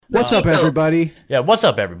What's up, everybody? Yeah, what's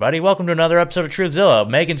up, everybody? Welcome to another episode of Truthzilla.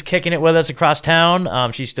 Megan's kicking it with us across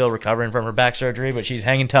town. She's still recovering from her back surgery, but she's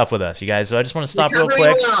hanging tough with us, you guys. So I just want to stop real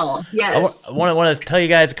quick. Well. Yes. I want to tell you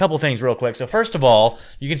guys a couple things real quick. So first of all,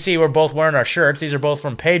 you can see we're both wearing our shirts. These are both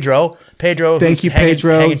from Pedro. Pedro, thank you,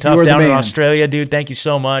 Pedro. Hanging tough you down in Australia, dude. Thank you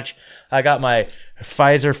so much. I got my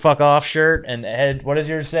Pfizer fuck off shirt, and Ed, what does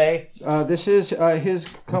yours say? This is his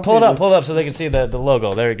company. Pull it up so they can see the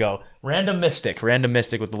logo. There you go. Random Mystic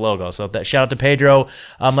with the logo. So shout out to Pedro.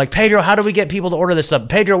 Pedro, how do we get people to order this stuff?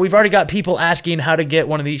 Pedro, we've already got people asking how to get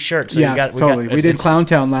one of these shirts. So totally. We did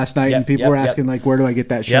Clowntown last night, and people were asking, where do I get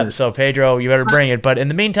that shirt? Yep, so Pedro, you better bring it. But in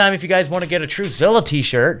the meantime, if you guys want to get a Truthzilla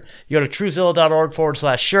t-shirt, you go to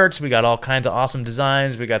truthzilla.org/shirts. We got all kinds of awesome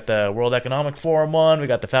designs. We got the World Economic Forum one. We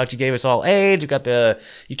got the Fauci gave us all AIDS. We got the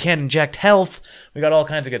You Can't Inject Health. We got all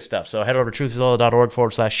kinds of good stuff. So head over to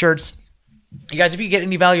truthzilla.org/shirts. You guys, if you get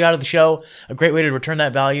any value out of the show, a great way to return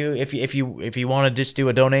that value, if you want to just do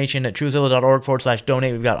a donation at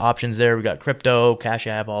truthzilla.org/donate, we've got options there. We've got crypto, Cash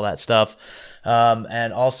App, all that stuff.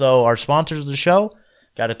 And also our sponsors of the show,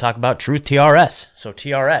 got to talk about Truth TRS. So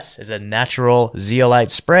TRS is a natural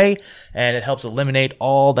zeolite spray, and it helps eliminate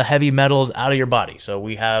all the heavy metals out of your body. So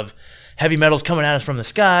we have heavy metals coming at us from the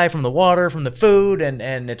sky, from the water, from the food,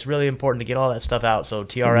 and it's really important to get all that stuff out. So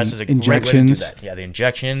TRS is a great way to do that. Yeah, the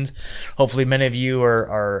injections. Hopefully, many of you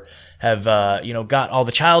have got all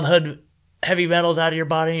the childhood heavy metals out of your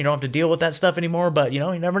body. You don't have to deal with that stuff anymore. But you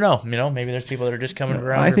never know. Maybe there's people that are just coming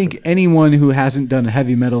around. I think anyone who hasn't done a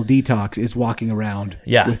heavy metal detox is walking around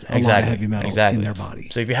with a lot of heavy metal in their body.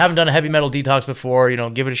 So if you haven't done a heavy metal detox before,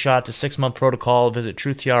 give it a shot. It's a 6-month protocol. Visit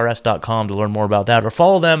truthtrs.com to learn more about that, or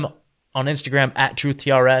follow them on Instagram at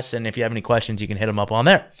TruthTRS, and if you have any questions, you can hit them up on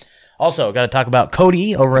there. Also, got to talk about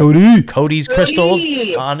Cody over at Cody's Crystals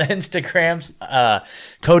on Instagram.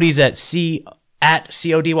 Cody's at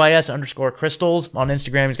CODYS_crystals on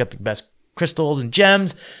Instagram. He's got the best crystals and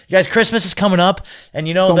gems. You guys, Christmas is coming up, and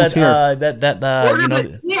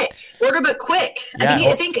order but quick. Yeah.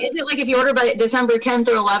 I think is it like if you order by December 10th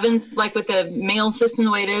or 11th, like with the mail system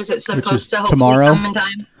the way it is, it's supposed to hopefully come in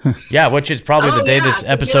time. Yeah, which is probably the day this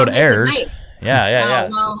episode airs. Yeah.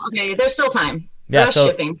 Well, okay, there's still time. Yeah,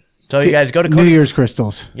 shipping. So you guys go to New Year's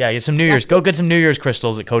crystals. Yeah, get some New Year's. Go get some New Year's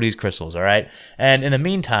crystals at Cody's Crystals. All right. And in the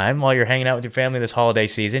meantime, while you're hanging out with your family this holiday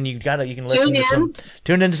season, you can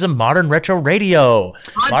tune into some modern retro radio.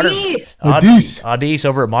 Audis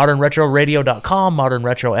over at modernretroradio.com,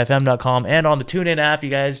 modernretrofm.com, and on the TuneIn app. You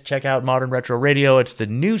guys check out Modern Retro Radio. It's the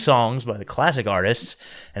new songs by the classic artists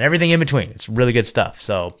and everything in between. It's really good stuff.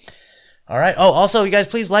 So. All right. Oh, also, you guys,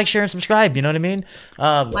 please like, share, and subscribe. You know what I mean?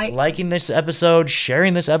 Liking this episode,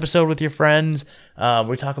 sharing this episode with your friends.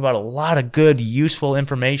 We talk about a lot of good, useful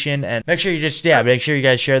information, and make sure you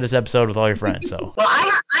guys share this episode with all your friends. So, well,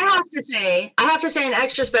 I have to say an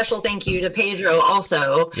extra special thank you to Pedro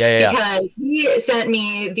also, because he sent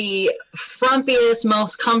me the frumpiest,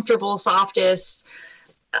 most comfortable, softest,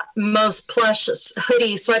 most plush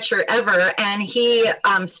hoodie sweatshirt ever, and he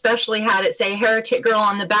specially had it say Heretic Girl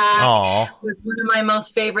on the back. Aww. With one of my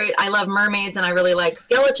most favorite. I love mermaids, and I really like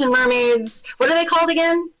skeleton mermaids. What are they called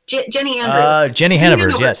again? Jenny Andrews. Jenny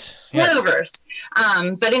Hanovers, yes. Hanovers.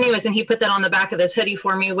 But anyways, and he put that on the back of this hoodie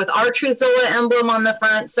for me with our Truthzilla emblem on the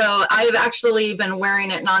front. So I've actually been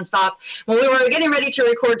wearing it nonstop. When we were getting ready to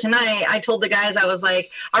record tonight, I told the guys, I was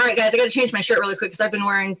like, all right, guys, I got to change my shirt really quick because I've been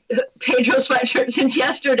wearing Pedro sweatshirt since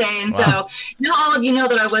yesterday. And so now all of you know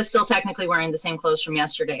that I was still technically wearing the same clothes from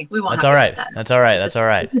yesterday. We won't. That's all right. That's all right. That's all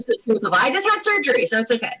right. It's just the truth of it. I just had surgery, so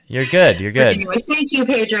it's okay. You're good. You're good. But anyways, thank you,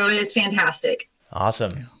 Pedro. It is fantastic.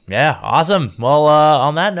 Awesome. Yeah, awesome. Well,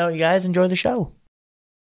 on that note, you guys enjoy the show.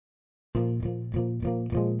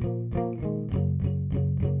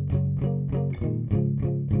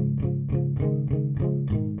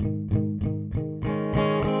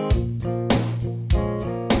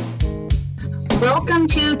 Welcome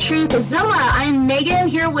to Truthzilla. I'm Megan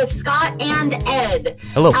here with Scott and Ed.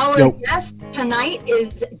 Hello. Our guest tonight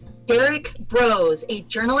is Derek Broze, a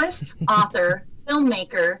journalist, author,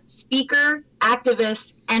 filmmaker, speaker,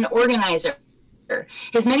 activist, and organizer.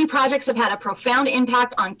 His many projects have had a profound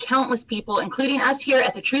impact on countless people, including us here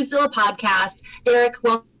at the Truthzilla podcast. Derek,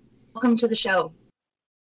 welcome to the show.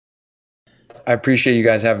 I appreciate you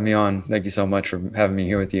guys having me on. Thank you so much for having me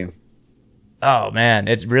here with you. Oh man,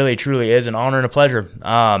 it really truly is an honor and a pleasure.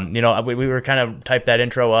 We were kind of typed that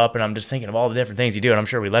intro up, and I'm just thinking of all the different things you do, and I'm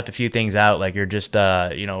sure we left a few things out. Like you're just,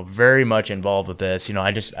 very much involved with this.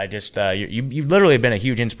 You've literally been a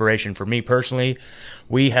huge inspiration for me personally.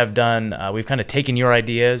 We've kind of taken your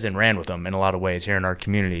ideas and ran with them in a lot of ways here in our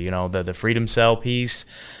community. The Freedom Cell piece.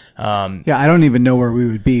 Yeah, I don't even know where we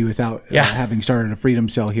would be without having started a Freedom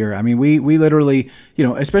Cell here. I mean, we literally, you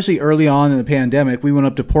know, especially early on in the pandemic, we went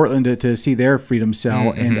up to Portland to see their Freedom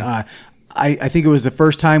Cell, and I think it was the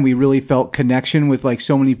first time we really felt connection with like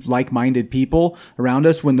so many like-minded people around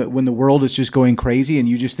us when the world is just going crazy and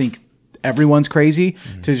you just think everyone's crazy,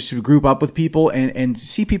 to just group up with people and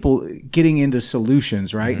see people getting into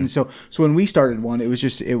solutions, right? And so when we started one, it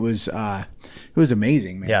was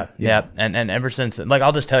amazing, man. Yeah. And ever since, like,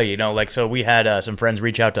 I'll just tell you, you know, like, so we had some friends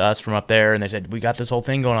reach out to us from up there, and they said, we got this whole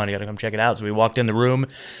thing going on, you gotta come check it out. So we walked in the room,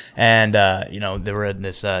 and you know, they were in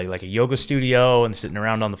this like a yoga studio and sitting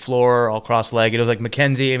around on the floor all cross-legged. It was like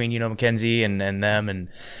Mackenzie, I mean, you know Mackenzie and them, and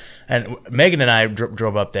Megan and I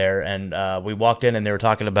drove up there, and we walked in, and they were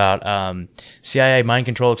talking about CIA mind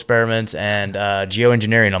control experiments and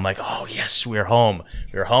geoengineering. I'm like, oh yes, we're home.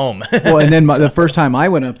 We're home. Well, and then the first time I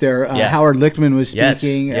went up there, Howard Lichtman was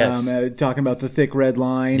speaking, talking about the thick red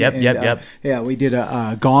line. Yep. Yeah, we did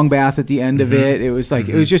a gong bath at the end of it. It was like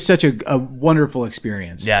it was just such a wonderful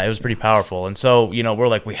experience. Yeah, it was pretty powerful. And so, you know, we're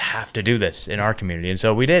like, we have to do this in our community, and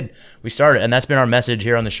so we did. We started, and that's been our message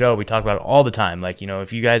here on the show. We talk about it all the time. Like, you know,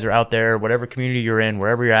 if you guys are out there, whatever community you're in,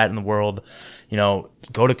 wherever you're at in the world, you know,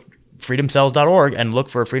 go to freedomcells.org and look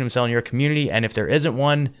for a Freedom Cell in your community. And if there isn't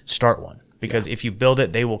one, start one, because if you build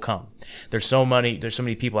it, they will come. There's so many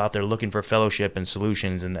people out there looking for fellowship and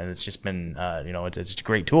solutions, and it's just been, you know, it's a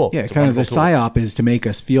great tool. Yeah, kind of the psyop is to make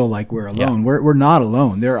us feel like we're alone. Yeah. We're not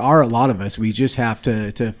alone. There are a lot of us. We just have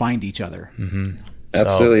to find each other.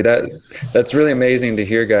 Absolutely. That's really amazing to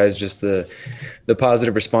hear, guys, just the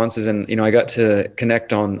positive responses. And, you know, I got to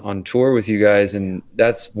connect on tour with you guys, and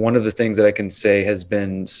that's one of the things that I can say has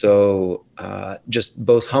been so just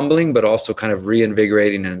both humbling, but also kind of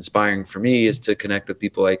reinvigorating and inspiring for me, is to connect with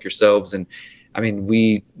people like yourselves. And I mean,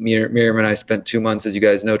 Miriam and I spent 2 months, as you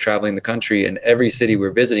guys know, traveling the country, and every city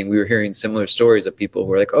we're visiting, we were hearing similar stories of people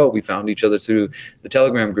who were like, oh, we found each other through the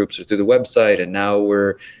Telegram groups or through the website, and now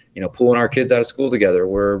we're, you know, pulling our kids out of school together.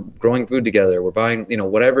 We're growing food together. We're buying, you know,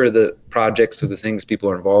 whatever the projects or the things people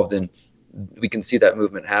are involved in, we can see that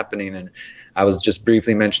movement happening. And I was just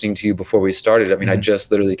briefly mentioning to you before we started, I mean, I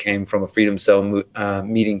just literally came from a Freedom Cell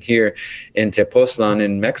meeting here in Tepoztlan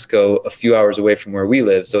in Mexico, a few hours away from where we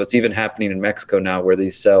live. So it's even happening in Mexico now, where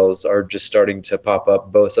these cells are just starting to pop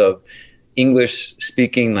up, both of English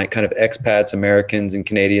speaking, like kind of expats, Americans and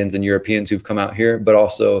Canadians and Europeans who've come out here, but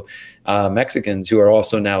also Mexicans who are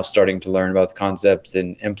also now starting to learn about the concepts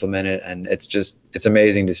and implement it. And it's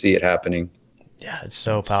amazing to see it happening. Yeah, it's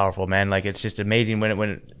so powerful, man. Like, it's just amazing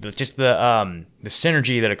when just the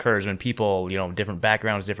synergy that occurs when people, you know, different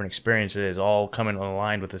backgrounds, different experiences, all coming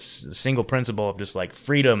aligned with a single principle of just like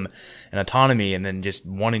freedom and autonomy, and then just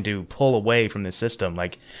wanting to pull away from the system.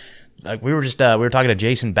 Like we were talking to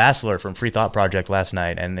Jason Bassler from Free Thought Project last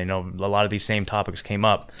night, and, you know, a lot of these same topics came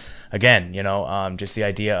up again. You know, just the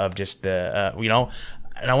idea of just the you know.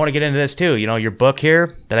 And I want to get into this too. You know, your book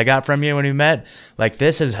here that I got from you when we met, like,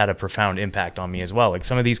 this has had a profound impact on me as well. Like,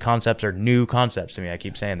 some of these concepts are new concepts to me. I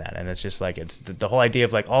keep saying that. And it's just like, it's the whole idea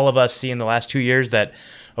of like all of us seeing the last 2 years that,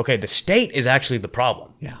 okay, the state is actually the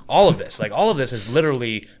problem. Yeah. All of this is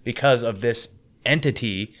literally because of this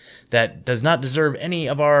entity that does not deserve any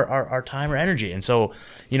of our time or energy. And so,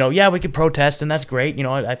 you know, yeah, we could protest, and that's great. You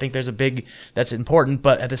know, I think that's important.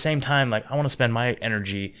 But at the same time, like, I want to spend my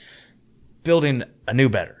energy building a new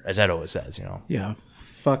better, as Ed always says, you know. Yeah.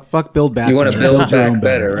 Fuck build back. You want to build back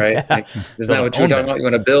better, right? Yeah. Like, isn't that what you're talking about? You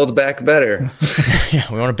want to build back better.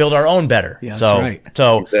 Yeah, we want to build our own better. Yeah, that's right.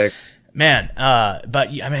 So, exactly. Man, but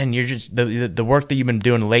I mean, you're just the work that you've been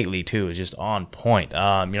doing lately too is just on point.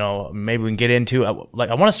 You know, maybe we can get into like,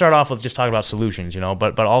 I want to start off with just talking about solutions, you know,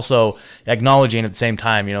 but also acknowledging at the same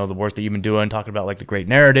time, you know, the work that you've been doing, talking about like the great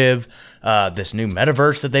narrative, this new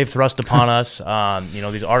metaverse that they've thrust upon us. You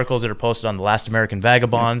know, these articles that are posted on the Last American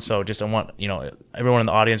Vagabond. So just, I want, you know, everyone in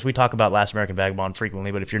the audience, we talk about Last American Vagabond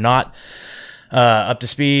frequently, but if you're not up to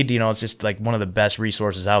speed, you know, it's just like one of the best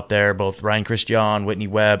resources out there. Both Ryan Christian, Whitney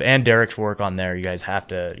Webb, and Derek's work on there. You guys have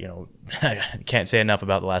to, you know, can't say enough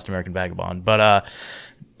about the Last American Vagabond. But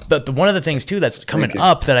one of the things too that's coming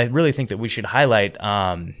up that I really think that we should highlight,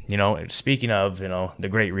 you know, speaking of, you know, the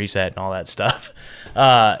Great Reset and all that stuff,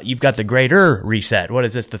 you've got the Greater Reset. What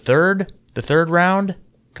is this? The third round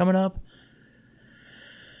coming up?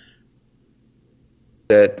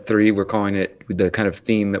 At 3, we're calling it, the kind of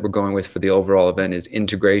theme that we're going with for the overall event is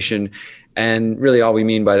integration. And really all we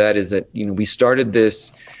mean by that is that, you know, we started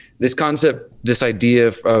this concept, this idea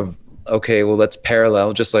of okay, well, let's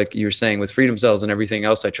parallel, just like you were saying with Freedom Cells and everything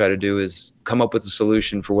else I try to do is come up with a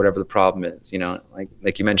solution for whatever the problem is.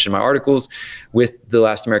 Like you mentioned in my articles with The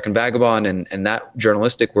Last American Vagabond and that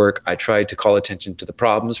journalistic work, I tried to call attention to the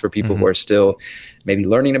problems for people who are still maybe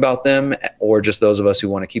learning about them, or just those of us who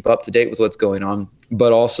want to keep up to date with what's going on,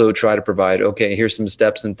 but also try to provide, okay, here's some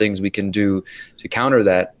steps and things we can do to counter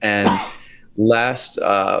that. And last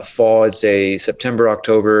fall, I'd say September,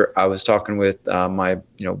 October, I was talking with my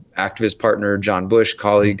activist partner, John Bush,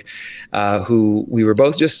 colleague, who we were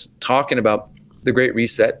both just talking about the Great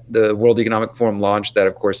Reset. The World Economic Forum launched that,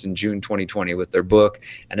 of course, in June 2020 with their book.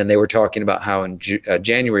 And then they were talking about how in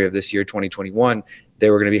January of this year, 2021, they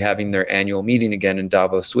were going to be having their annual meeting again in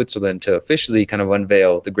Davos, Switzerland, to officially kind of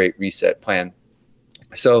unveil the Great Reset plan.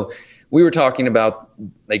 So we were talking about,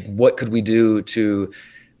 like, what could we do to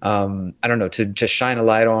to shine a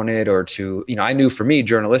light on it, or to, I knew for me,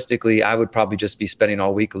 journalistically, I would probably just be spending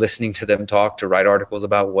all week listening to them talk, to write articles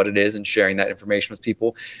about what it is and sharing that information with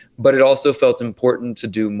people. But it also felt important to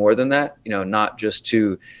do more than that, not just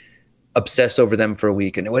to obsess over them for a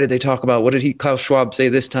week. And what did they talk about? What did Klaus Schwab say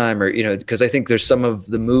this time? Or, because I think there's some of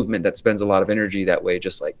the movement that spends a lot of energy that way,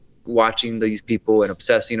 just like watching these people and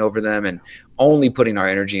obsessing over them and only putting our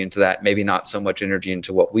energy into that, maybe not so much energy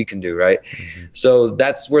into what we can do, right? So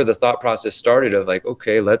that's where the thought process started of like,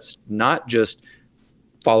 okay, let's not just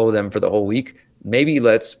follow them for the whole week. Maybe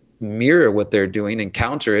let's mirror what they're doing and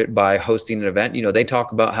counter it by hosting an event. They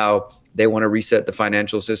talk about how they want to reset the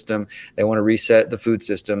financial system. They want to reset the food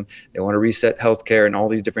system. They want to reset healthcare and all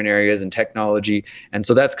these different areas and technology. And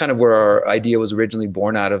so that's kind of where our idea was originally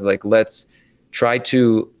born out of, like, let's try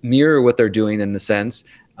to mirror what they're doing in the sense,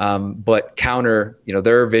 but counter,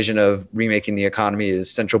 their vision of remaking the economy is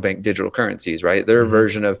central bank digital currencies, right? Their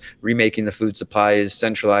version of remaking the food supply is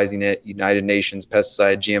centralizing it, United Nations,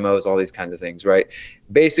 pesticide, GMOs, all these kinds of things, right?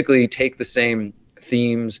 Basically take the same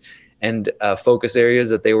themes and focus areas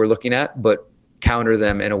that they were looking at, but counter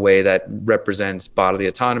them in a way that represents bodily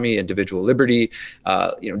autonomy, individual liberty,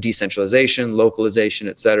 decentralization, localization,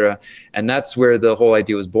 et cetera. And that's where the whole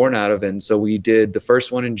idea was born out of. And so we did the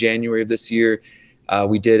first one in January of this year.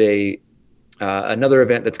 We did another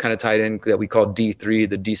event that's kind of tied in that we called D3,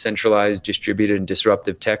 the Decentralized, Distributed, and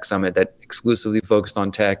Disruptive Tech Summit, that exclusively focused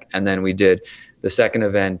on tech. And then we did the second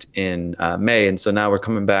event in May. And so now we're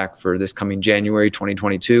coming back for this coming January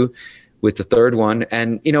 2022 with the third one.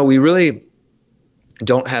 And, we really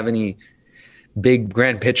don't have any big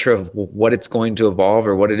grand picture of what it's going to evolve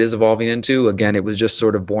or what it is evolving into. Again, it was just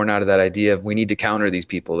sort of born out of that idea of we need to counter these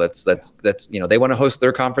people. That's they want to host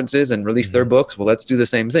their conferences and release their books. Well, let's do the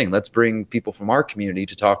same thing. Let's bring people from our community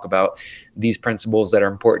to talk about these principles that are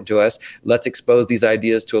important to us. Let's expose these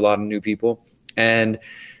ideas to a lot of new people. And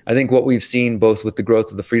I think what we've seen both with the growth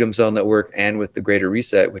of the Freedom Cell Network and with the Greater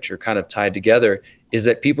Reset, which are kind of tied together, is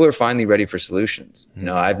that people are finally ready for solutions.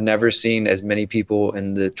 I've never seen as many people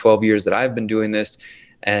in the 12 years that I've been doing this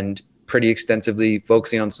and pretty extensively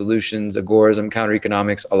focusing on solutions, agorism, counter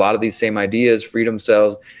economics, a lot of these same ideas, Freedom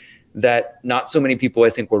Cells, that not so many people I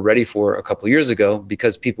think were ready for a couple of years ago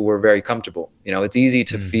because people were very comfortable. It's easy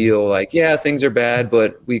to feel like, yeah, things are bad,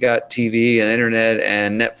 but we got TV and internet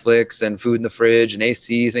and Netflix and food in the fridge and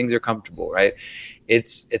AC, things are comfortable, right?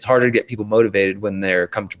 It's harder to get people motivated when they're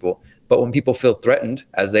comfortable. But when people feel threatened,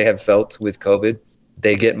 as they have felt with COVID,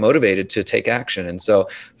 they get motivated to take action. And so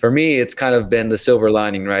for me, it's kind of been the silver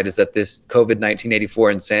lining, right? Is that this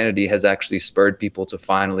COVID-1984 insanity has actually spurred people to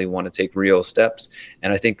finally want to take real steps.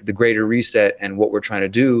 And I think the Greater Reset and what we're trying to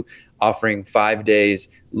do, offering 5 days,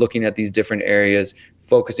 looking at these different areas,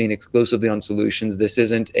 focusing exclusively on solutions. This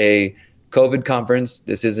isn't a COVID conference.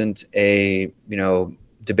 This isn't a,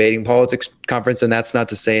 debating politics conference. And that's not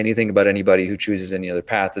to say anything about anybody who chooses any other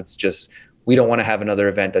path. It's just, we don't want to have another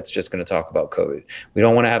event that's just going to talk about COVID. We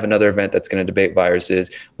don't want to have another event that's going to debate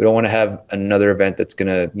viruses. We don't want to have another event that's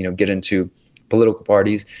going to, get into political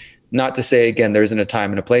parties. Not to say, again, there isn't a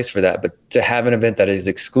time and a place for that, but to have an event that is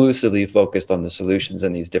exclusively focused on the solutions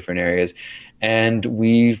in these different areas. And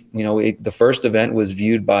the first event was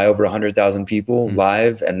viewed by over 100,000 people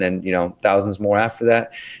live, and then, thousands more after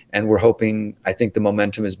that. And we're hoping, I think the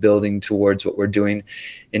momentum is building towards what we're doing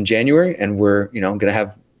in January. And we're, going to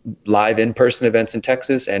have live in-person events in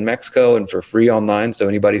Texas and Mexico, and for free online. So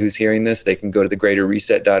anybody who's hearing this, they can go to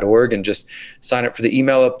thegreaterreset.org and just sign up for the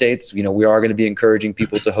email updates. We are going to be encouraging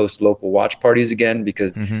people to host local watch parties again,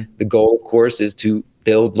 because the goal, of course, is to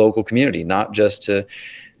build local community, not just to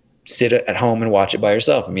sit at home and watch it by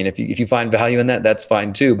yourself. I mean, if you find value in that, that's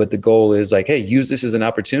fine too. But the goal is like, hey, use this as an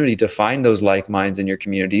opportunity to find those like minds in your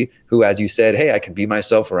community who, as you said, hey, I can be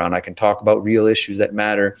myself around. I can talk about real issues that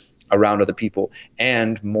matter. around other people.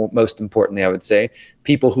 And most importantly, I would say,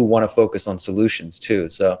 people who want to focus on solutions too.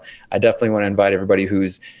 So I definitely want to invite everybody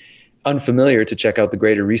who's unfamiliar to check out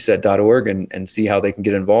thegreaterreset.org and see how they can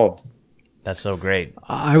get involved. That's so great.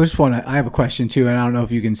 I have a question too, and I don't know if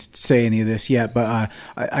you can say any of this yet, but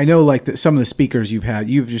I know like some of the speakers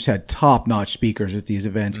you've just had top-notch speakers at these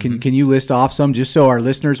events. Can you list off some just so our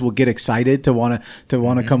listeners will get excited to want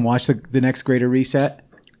to come watch the next Greater Reset?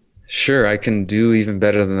 Sure, I can do even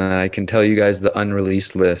better than that. I can tell you guys the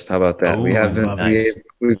unreleased list. How about that? Ooh,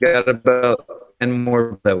 We've got about 10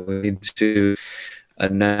 more that we need to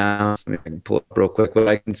announce. Let me pull up real quick what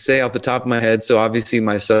I can say off the top of my head. So obviously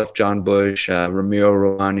myself, John Bush, Ramiro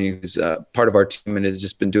Romani, who's part of our team and has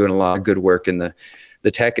just been doing a lot of good work in the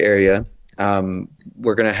tech area.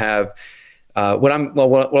 We're going to have what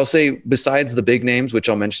I'll say besides the big names, which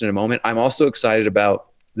I'll mention in a moment. I'm also excited about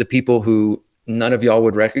the people who none of y'all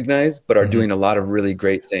would recognize, but are doing a lot of really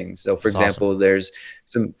great things. So for example, there's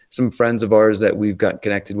some friends of ours that we've got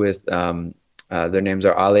connected with. Their names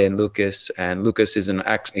are Ale and Lucas, and Lucas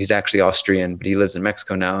he's actually Austrian, but he lives in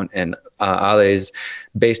Mexico now. And Ale is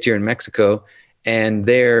based here in Mexico, and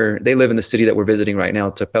they live in the city that we're visiting right now,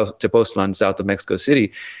 Tepoztlan, south of Mexico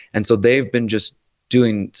City. And so they've been just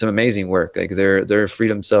doing some amazing work. Like their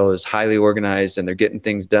Freedom Cell is highly organized, and they're getting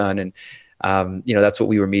things done. And that's what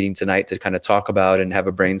we were meeting tonight to kind of talk about and have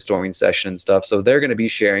a brainstorming session and stuff. So they're going to be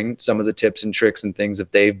sharing some of the tips and tricks and things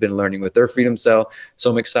that they've been learning with their Freedom Cell. So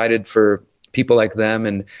I'm excited for people like them.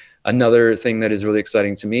 And another thing that is really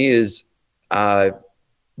exciting to me is I've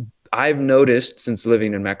noticed since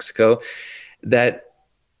living in Mexico that,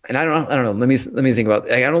 and I don't know, let me think about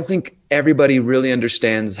it. I don't think everybody really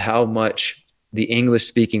understands how much the English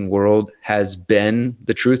speaking world has been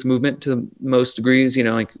the truth movement to most degrees,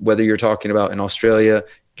 like whether you're talking about in Australia,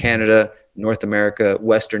 Canada, North America,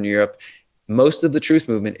 Western Europe, most of the truth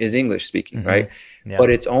movement is English speaking, right? Yeah. But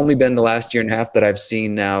it's only been the last year and a half that I've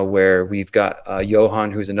seen now where we've got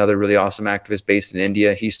Johan, who's another really awesome activist based in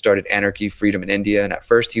India. He started Anarchy Freedom in India. And at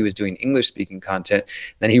first he was doing English speaking content.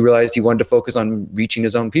 Then he realized he wanted to focus on reaching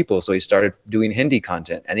his own people. So he started doing Hindi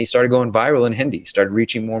content, and he started going viral in Hindi, started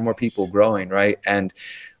reaching more and more people, growing, right? And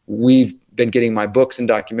we've been getting my books and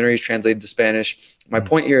documentaries translated to Spanish. My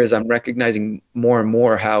point here is I'm recognizing more and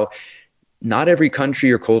more how not every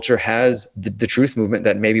country or culture has the truth movement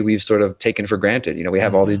that maybe we've sort of taken for granted. We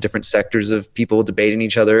have all these different sectors of people debating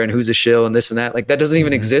each other and who's a shill and this and that. Like that doesn't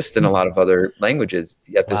even exist in a lot of other languages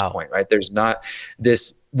at this point, right? There's not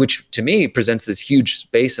this, which to me presents this huge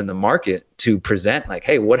space in the market to present like,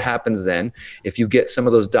 hey, what happens then if you get some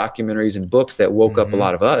of those documentaries and books that woke up a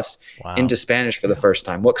lot of us into Spanish for the first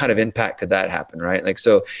time? What kind of impact could that happen, right? Like,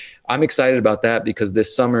 so I'm excited about that because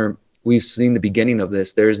this summer, we've seen the beginning of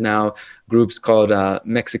this. There's now groups called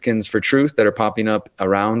Mexicans for Truth that are popping up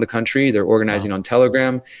around the country. They're organizing on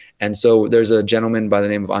Telegram. And so there's a gentleman by the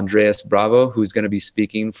name of Andreas Bravo who's going to be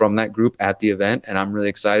speaking from that group at the event. And I'm really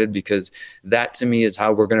excited because that to me is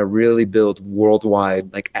how we're going to really build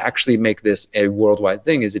worldwide, like actually make this a worldwide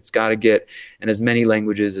thing. Is it's got to get in as many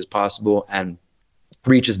languages as possible and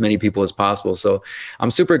reach as many people as possible. So I'm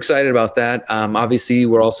super excited about that. Obviously,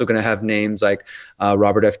 we're also going to have names like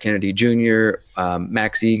Robert F. Kennedy Jr.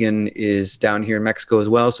 Max Egan is down here in Mexico as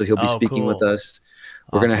well, so he'll be speaking with us.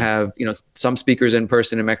 We're going to have some speakers in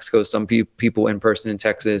person in Mexico, some people in person in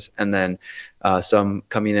Texas, and then some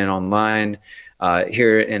coming in online.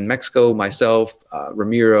 Here in Mexico, myself,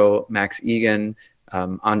 Ramiro, Max Egan,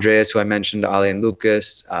 Andreas, who I mentioned, Ale and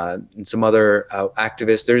Lucas, and some other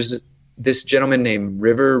activists. There's this gentleman named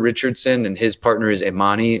River Richardson, and his partner is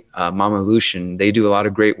Imani Mamalush, and they do a lot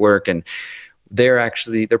of great work. And their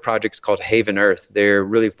project's called Haven Earth. They're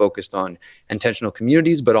really focused on intentional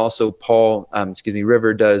communities, but also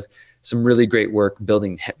River does some really great work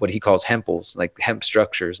building what he calls hemples, like hemp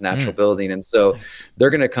structures, natural building. And so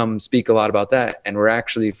they're going to come speak a lot about that. And we're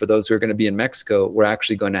actually, for those who are going to be in Mexico, we're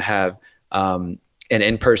actually going to have an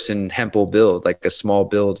in-person hempel build, like a small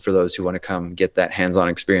build for those who want to come get that hands-on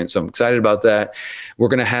experience. So I'm excited about that. We're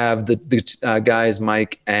going to have the guys,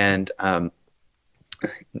 Mike and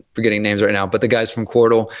forgetting names right now, but the guys from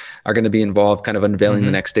Quartal are going to be involved, kind of unveiling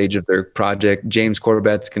the next stage of their project. James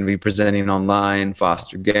Corbett's going to be presenting online.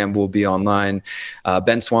 Foster Gamble will be online.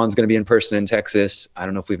 Ben Swan's going to be in person in Texas. I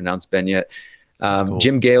don't know if we've announced Ben yet. Cool.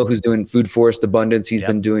 Jim Gale, who's doing Food Forest Abundance, he's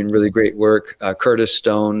been doing really great work. Curtis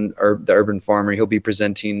Stone, the urban farmer, he'll be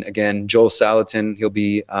presenting again. Joel Salatin, he'll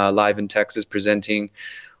be live in Texas presenting.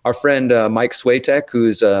 Our friend Mike Swatek,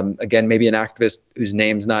 who's again maybe an activist whose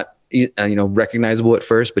name's not recognizable at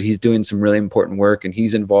first, but he's doing some really important work, and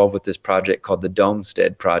he's involved with this project called the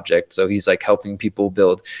Domestead Project. So he's like helping people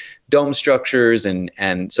build dome structures,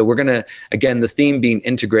 and so we're gonna, again, the theme being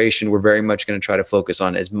integration, we're very much going to try to focus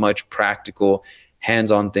on as much practical,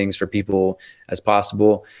 hands-on things for people as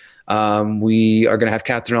possible. We are going to have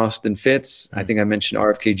Catherine Austin Fitz. I think I mentioned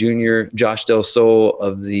RFK Jr., Josh Del Sol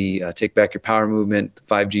of the Take Back Your Power movement, the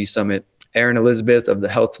 5G Summit, Aaron Elizabeth of the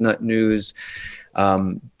Health Nut News,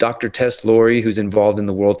 Dr. Tess Laurie, who's involved in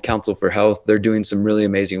the World Council for Health. They're doing some really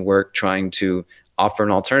amazing work trying to offer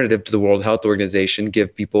an alternative to the World Health Organization,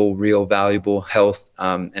 give people real valuable health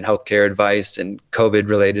and healthcare advice and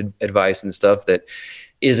COVID-related advice and stuff that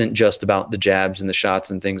isn't just about the jabs and the shots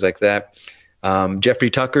and things like that.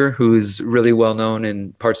 Jeffrey Tucker, who's really well known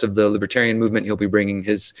in parts of the libertarian movement, he'll be bringing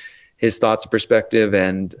his thoughts and perspective.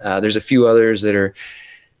 And there's a few others that are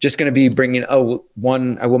just going to be bringing,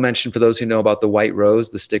 one I will mention for those who know about the White Rose,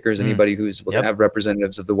 the stickers, anybody who's will have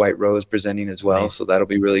representatives of the White Rose presenting as well. Nice. So that'll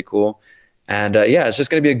be really cool. And it's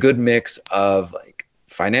just going to be a good mix of like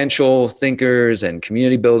financial thinkers and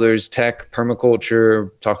community builders, tech, permaculture,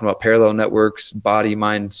 talking about parallel networks, body,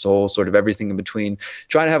 mind, soul, sort of everything in between.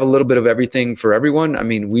 Trying to have a little bit of everything for everyone. I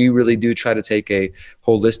mean, we really do try to take a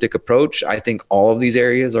holistic approach. I think all of these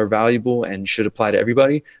areas are valuable and should apply to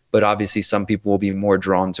everybody, but obviously some people will be more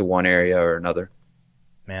drawn to one area or another.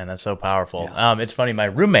 Man, that's so powerful. Yeah. It's funny. My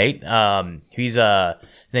roommate, he's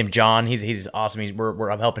named John. He's awesome.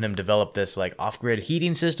 I'm helping him develop this like off-grid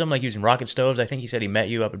heating system, like using rocket stoves. I think he said he met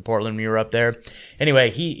you up in Portland when you were up there.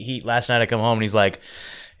 Anyway, he last night I come home and he's like,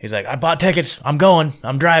 I bought tickets. I'm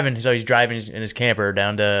driving. So he's driving in his camper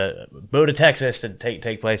down to Buda, Texas to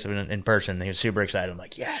take place in person. He was super excited. I'm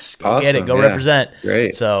like, yes, go awesome. Get it, go represent.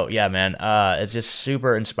 Great. So yeah, man, it's just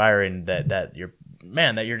super inspiring that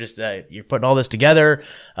you're just you're putting all this together.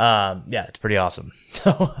 It's pretty awesome.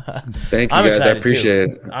 So thank you guys. I appreciate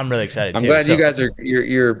it. I'm really excited. I'm glad you guys are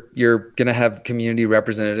you're gonna have community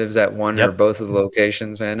representatives at one or both of the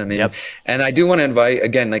locations, man. I mean, and I do want to invite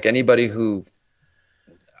again, like anybody who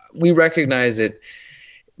we recognize it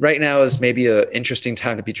right now is maybe an interesting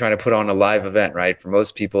time to be trying to put on a live event, right? For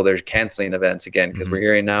most people, they're canceling events again because we're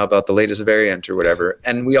hearing now about the latest variant or whatever.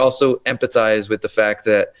 And we also empathize with the fact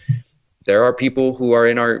that there are people who are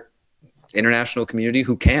in our international community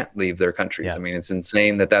who can't leave their countries. I mean, it's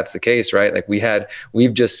insane that that's the case, right? Like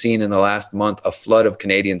we've just seen in the last month a flood of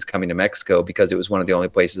Canadians coming to Mexico because it was one of the only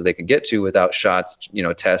places they could get to without shots,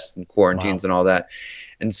 tests and quarantines and all that.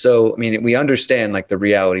 And so, I mean, we understand like the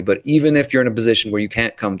reality, but even if you're in a position where you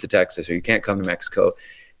can't come to Texas or you can't come to Mexico,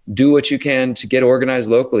 do what you can to get organized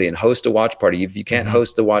locally and host a watch party. If you can't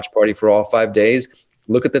host the watch party for all 5 days,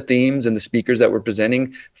 look at the themes and the speakers that we're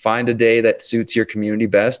presenting, find a day that suits your community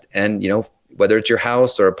best. And, whether it's your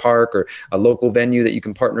house or a park or a local venue that you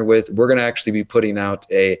can partner with, we're going to actually be putting out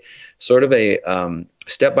a sort of a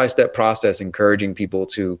step-by-step process, encouraging people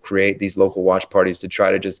to create these local watch parties to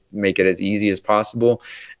try to just make it as easy as possible.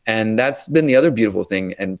 And that's been the other beautiful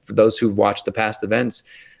thing. And for those who've watched the past events,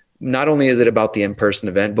 not only is it about the in-person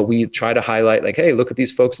event, but we try to highlight like, hey, look at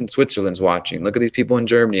these folks in Switzerland's watching, look at these people in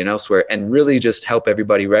Germany and elsewhere, and really just help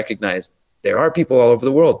everybody recognize there are people all over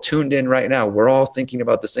the world tuned in right now. We're all thinking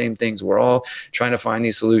about the same things. We're all trying to find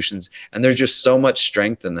these solutions. And there's just so much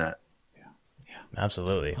strength in that.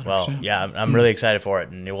 Absolutely. 100%. Well, yeah, I'm really excited for it,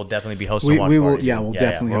 and it will definitely be hosted. We'll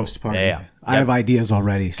definitely host a party. I have ideas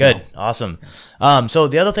already. So. Good, awesome. So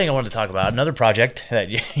the other thing I wanted to talk about, another project that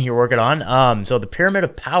you're working on. So the Pyramid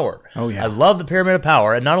of Power. Oh yeah, I love the Pyramid of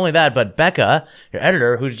Power, and not only that, but Becca, your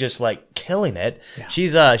editor, who's just like killing it. Yeah.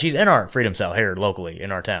 She's in our Freedom Cell here locally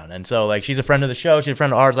in our town, and so like she's a friend of the show. She's a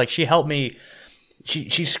friend of ours. Like she helped me.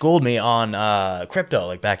 She schooled me on crypto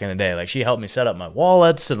like back in the day. Like she helped me set up my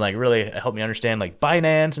wallets and like really helped me understand like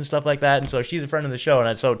Binance and stuff like that. And so she's a friend of the show.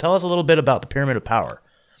 And so tell us a little bit about the Pyramid of Power.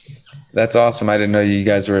 That's awesome. I didn't know you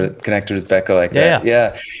guys were connected with Becca like that.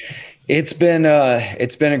 Yeah. It's been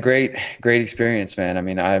a great experience, man. I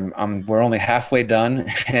mean, we're only halfway done,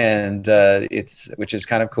 and which is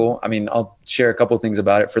kind of cool. I mean, I'll share a couple of things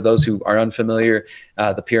about it for those who are unfamiliar.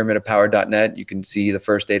 The pyramidofpower.net. You can see the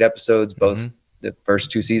first 8 episodes, both the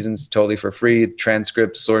first 2 seasons totally for free.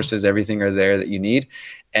 Transcripts, sources, everything are there that you need.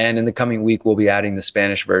 And in the coming week, we'll be adding the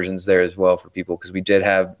Spanish versions there as well for people, because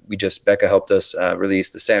Becca helped us release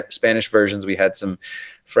the Spanish versions. We had some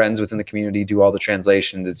friends within the community do all the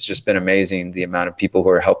translations. It's just been amazing, the amount of people who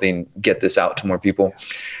are helping get this out to more people.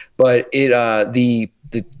 But the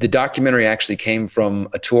documentary actually came from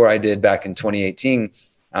a tour I did back in 2018.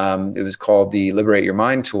 It was called the Liberate Your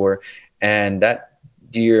Mind Tour. And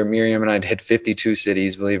year, Miriam and I hit 52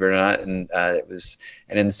 cities, believe it or not. And it was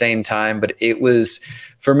an insane time, but it was,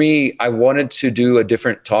 for me, I wanted to do a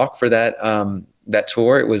different talk for that, that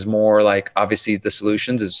tour. It was more like, obviously the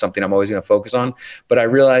solutions is something I'm always going to focus on. But I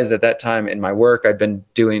realized at that time in my work, I'd been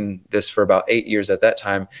doing this for about 8 years at that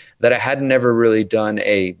time, that I had never really done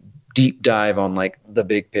a deep dive on like the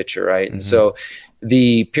big picture. Right. Mm-hmm. And so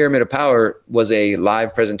the Pyramid of Power was a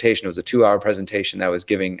live presentation. It was a 2-hour presentation that I was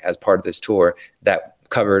giving as part of this tour that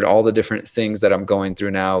covered all the different things that I'm going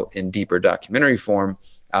through now in deeper documentary form.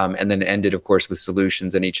 And then ended, of course, with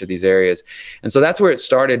solutions in each of these areas. And so that's where it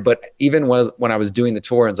started. But even when I was doing the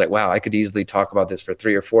tour, and it's like, wow, I could easily talk about this for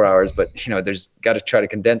 3 or 4 hours, but there's got to try to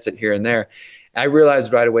condense it here and there. I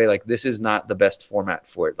realized right away, like, this is not the best format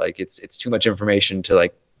for it. Like, it's too much information to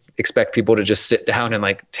like expect people to just sit down and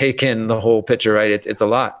like take in the whole picture, right? It's a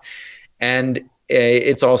lot. And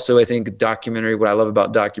it's also, I think, documentary. What I love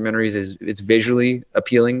about documentaries is it's visually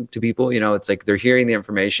appealing to people. It's like they're hearing the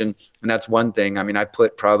information, and that's one thing. I mean, I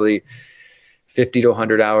put probably 50 to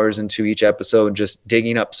 100 hours into each episode, just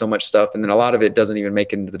digging up so much stuff. And then a lot of it doesn't even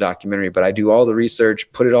make it into the documentary, but I do all the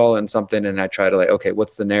research, put it all in something, and I try to like, okay,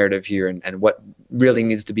 what's the narrative here, and what really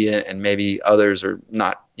needs to be in it, and maybe others are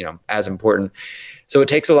not, as important. So it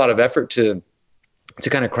takes a lot of effort to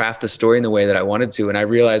kind of craft the story in the way that I wanted to. And I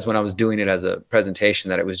realized when I was doing it as a presentation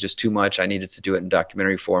that it was just too much. I needed to do it in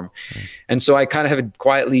documentary form. Mm. And so I kind of have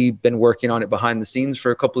quietly been working on it behind the scenes for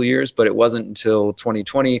a couple of years, but it wasn't until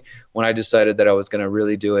 2020 when I decided that I was going to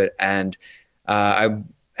really do it. And I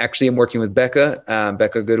actually am working with Becca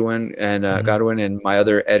Goodwin and Godwin, and my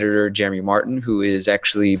other editor, Jeremy Martin, who is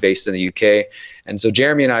actually based in the UK. And so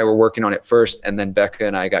Jeremy and I were working on it first, and then Becca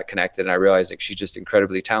and I got connected, and I realized like she's just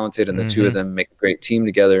incredibly talented, and the two of them make a great team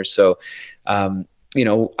together. So,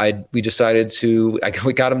 we decided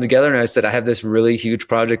we got them together, and I said, I have this really huge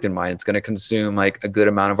project in mind. It's going to consume like a good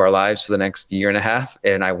amount of our lives for the next 1.5 years.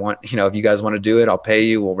 And I want, if you guys want to do it, I'll pay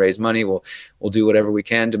you, we'll raise money, we'll do whatever we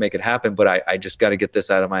can to make it happen. But I just got to get this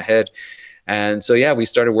out of my head. And so, yeah, we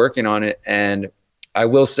started working on it, and I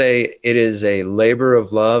will say it is a labor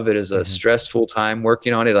of love. It is a stressful time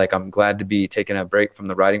working on it. Like, I'm glad to be taking a break from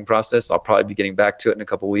the writing process. I'll probably be getting back to it in a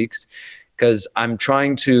couple of weeks, because I'm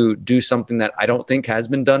trying to do something that I don't think has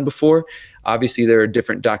been done before. Obviously, there are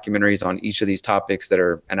different documentaries on each of these topics that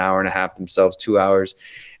are 1.5 hours themselves, 2 hours.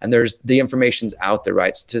 And there's the information's out there,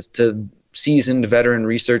 right? To seasoned veteran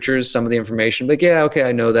researchers, some of the information, like, yeah, okay,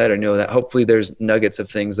 I know that. Hopefully there's nuggets of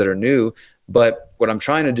things that are new. But what I'm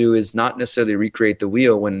trying to do is not necessarily recreate the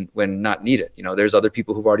wheel when not needed. There's other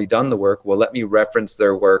people who've already done the work. Well, let me reference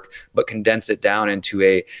their work, but condense it down into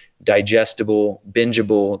a digestible,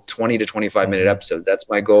 bingeable 20 to 25 minute episode. That's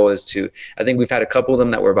my goal. I think we've had a couple of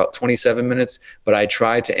them that were about 27 minutes, but I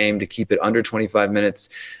try to aim to keep it under 25 minutes.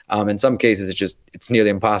 In some cases, it's nearly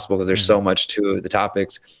impossible because there's so much to the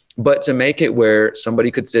topics. But to make it where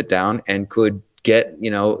somebody could sit down and could get,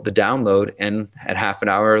 the download in at half an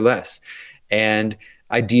hour or less. And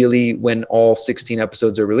ideally, when all 16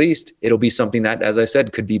 episodes are released, it'll be something that, as I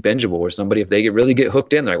said, could be bingeable, where somebody, if they really get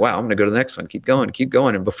hooked in, they're like, wow, I'm going to go to the next one. Keep going.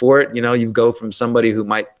 And before it, you go from somebody who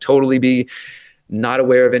might totally be not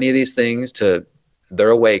aware of any of these things to they're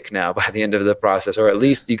awake now by the end of the process, or at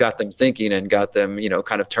least you got them thinking and got them,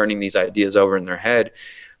 kind of turning these ideas over in their head.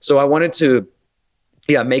 So I wanted to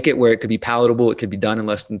make it where it could be palatable. It could be done in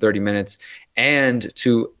less than 30 minutes, and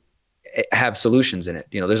to have solutions in it.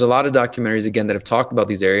 There's a lot of documentaries, again, that have talked about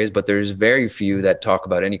these areas, but there's very few that talk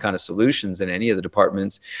about any kind of solutions in any of the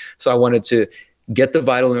departments. So I wanted to get the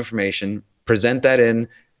vital information, present that in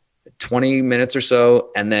 20 minutes or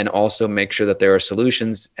so, and then also make sure that there are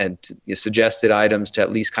solutions and suggested items to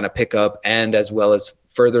at least kind of pick up, and as well as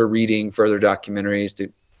further reading, further documentaries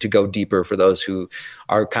to go deeper for those who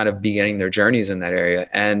are kind of beginning their journeys in that area.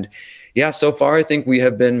 And yeah, so far I think we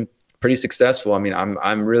have been pretty successful. I mean,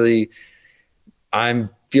 I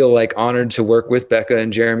feel like honored to work with Becca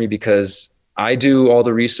and Jeremy, because I do all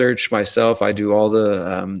the research myself. I do all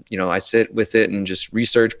the, I sit with it and just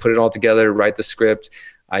research, put it all together, write the script.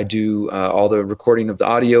 I do all the recording of the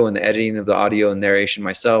audio and the editing of the audio and narration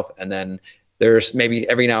myself. And then there's maybe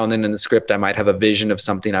every now and then in the script, I might have a vision of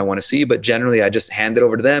something I want to see, but generally I just hand it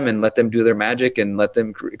over to them and let them do their magic and let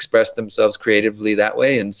them express themselves creatively that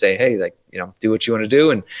way, and say, hey, like, do what you want to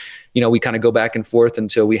do. And, we kind of go back and forth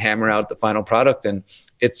until we hammer out the final product. And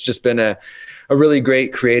it's just been a really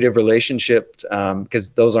great creative relationship,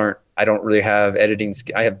 because I don't really have editing.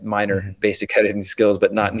 I have minor basic editing skills,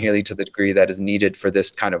 but not nearly to the degree that is needed for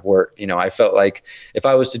this kind of work. I felt like if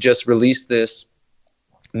I was to just release this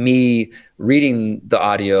me reading the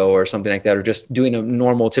audio or something like that, or just doing a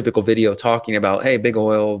normal typical video talking about, hey, big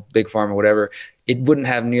oil, big pharma, whatever, it wouldn't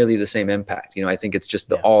have nearly the same impact. I think it's just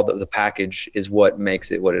the package is what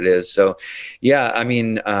makes it what it is. So yeah, I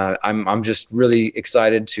mean, I'm just really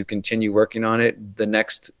excited to continue working on it. The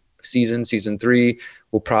next season 3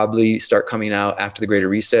 will probably start coming out after the Greater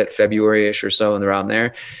Reset, February-ish or so, and around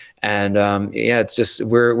there. And it's just,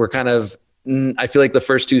 we're kind of, I feel like the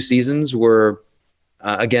first 2 seasons were,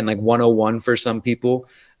 again, like 101 for some people,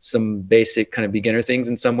 some basic kind of beginner things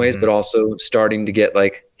in some ways, but also starting to get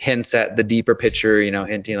like hints at the deeper picture,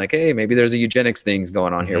 hinting like, hey, maybe there's a eugenics things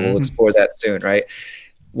going on here. We'll explore that soon, right?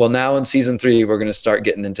 Well, now in season 3, we're going to start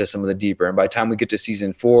getting into some of the deeper. And by the time we get to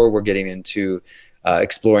season 4, we're getting into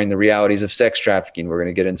exploring the realities of sex trafficking. We're going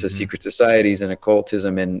to get into secret societies and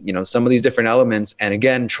occultism and, some of these different elements. And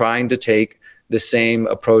again, trying to take the same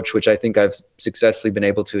approach, which I think I've successfully been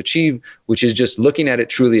able to achieve, which is just looking at it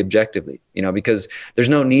truly objectively, because there's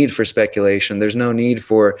no need for speculation. There's no need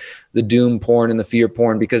for the doom porn and the fear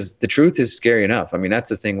porn, because the truth is scary enough. I mean, that's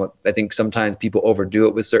the thing. What I think sometimes people overdo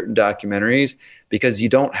it with certain documentaries, because you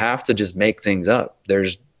don't have to just make things up.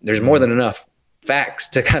 There's more than enough facts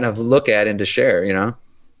to kind of look at and to share,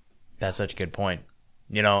 That's such a good point.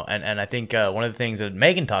 And I think one of the things that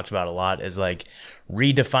Megan talks about a lot is like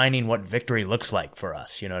redefining what victory looks like for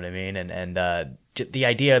us. You know what I mean? And the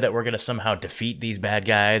idea that we're going to somehow defeat these bad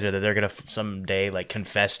guys, or that they're going to someday like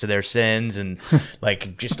confess to their sins and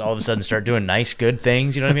like just all of a sudden start doing nice, good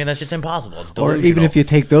things. You know what I mean? That's just impossible. It's delusional. Or even if you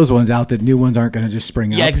take those ones out, the new ones aren't going to just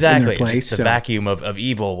spring up in their place. The vacuum of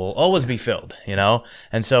evil will always be filled,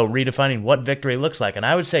 And so redefining what victory looks like. And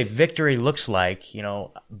I would say victory looks like,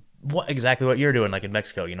 exactly what you're doing, like in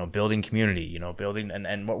Mexico, building community, building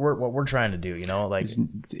and what we're trying to do, like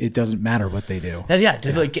it doesn't matter what they do.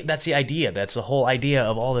 Like, that's the idea. That's the whole idea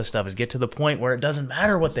of all this stuff, is get to the point where it doesn't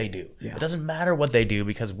matter what they do. Yeah. It doesn't matter what they do,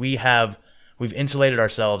 because we've insulated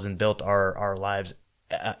ourselves and built our lives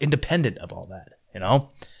independent of all that.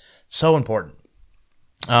 So important.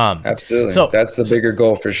 Absolutely. So that's the bigger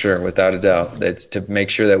goal for sure, without a doubt. It's to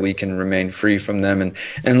make sure that we can remain free from them,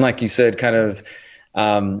 and like you said, kind of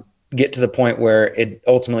get to the point where it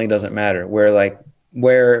ultimately doesn't matter.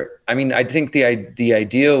 I think the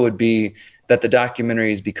ideal would be that the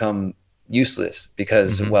documentaries become useless,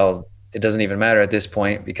 because well, it doesn't even matter at this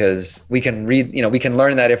point, because we can read, we can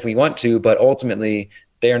learn that if we want to, but ultimately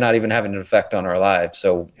they are not even having an effect on our lives.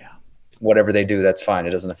 So whatever they do, that's fine.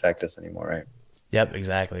 It doesn't affect us anymore, right? Yep,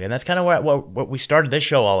 exactly. And that's kind of what we started this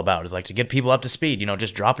show all about, is like to get people up to speed,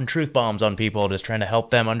 just dropping truth bombs on people, just trying to help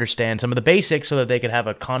them understand some of the basics so that they could have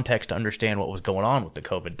a context to understand what was going on with the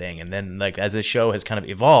COVID thing. And then, like, as this show has kind of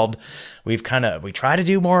evolved, we try to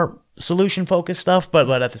do more solution focused stuff, but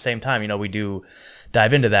at the same time, we do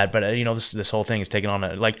dive into that. But this whole thing is taking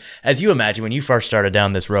on like, as you imagine, when you first started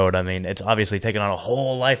down this road, I mean, it's obviously taken on a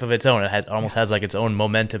whole life of its own. It almost has like its own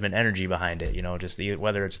momentum and energy behind it, just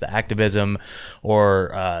whether it's the activism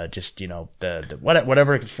or just the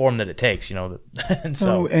whatever form that it takes, and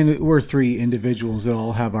so and we're 3 individuals that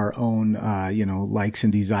all have our own likes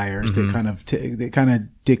and desires that kind of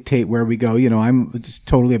dictate where we go. I'm just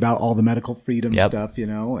totally about all the medical freedom stuff,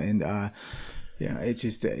 and it's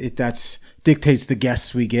just that's dictates the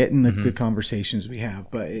guests we get and the conversations we have.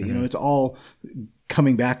 But it's all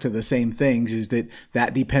coming back to the same things, is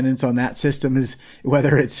that dependence on that system is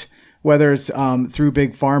whether it's through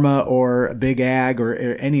big pharma or big ag or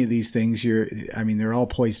any of these things, they're all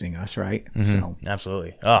poisoning us, right? So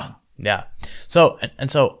absolutely. Oh, yeah. So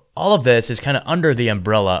all of this is kind of under the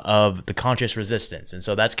umbrella of the Conscious Resistance. And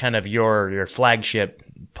so that's kind of your flagship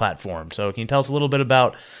platform. So can you tell us a little bit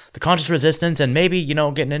about the Conscious Resistance, and maybe,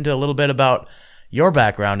 getting into a little bit about your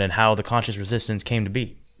background and how the Conscious Resistance came to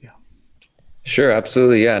be? Yeah. Sure.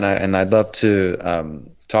 Absolutely. Yeah. And I'd love to,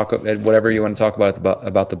 talk whatever you want to talk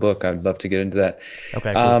about the book. I'd love to get into that.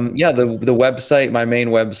 Okay. Cool. The website, my main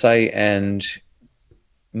website and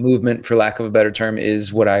movement, for lack of a better term,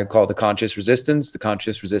 is what I call the Conscious Resistance,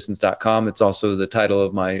 theconsciousresistance.com. It's also the title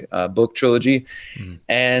of my book trilogy.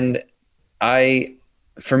 And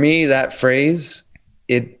for me, that phrase,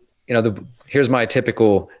 here's my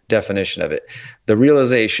typical definition of it: the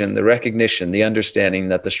realization, the recognition, the understanding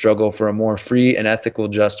that the struggle for a more free and ethical,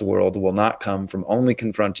 just world will not come from only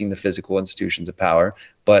confronting the physical institutions of power,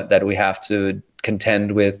 but that we have to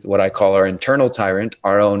contend with what I call our internal tyrant,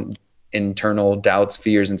 our own internal doubts,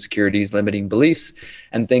 fears, insecurities, limiting beliefs,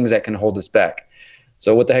 and things that can hold us back.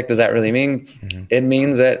 So what the heck does that really mean? It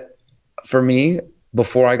means that for me,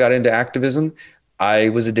 before I got into activism, I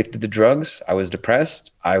was addicted to drugs. I was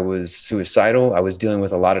depressed. I was suicidal. I was dealing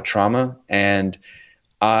with a lot of trauma. And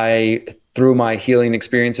I through my healing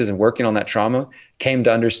experiences and working on that trauma, came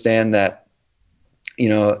to understand that, you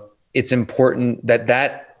know, it's important that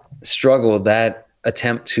that struggle, that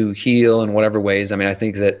attempt to heal in whatever ways. I mean, I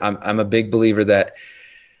think that I'm a big believer that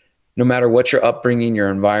no matter what your upbringing, your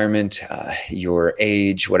environment, your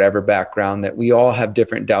age, whatever background, that we all have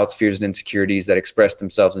different doubts, fears, and insecurities that express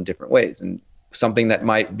themselves in different ways. And something that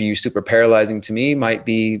might be super paralyzing to me might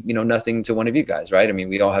be, you know, nothing to one of you guys, right? I mean,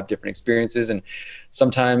 we all have different experiences, and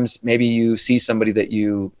sometimes maybe you see somebody that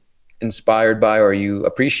you inspired by or you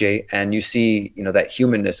appreciate, and you see, you know, that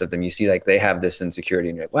humanness of them. You see like they have this insecurity,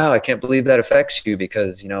 and you're like, wow, I can't believe that affects you,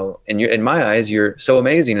 because, you know, in my eyes, you're so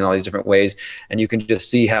amazing in all these different ways. And you can just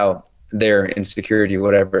see how their insecurity,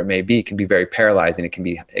 whatever it may be, can be very paralyzing. It can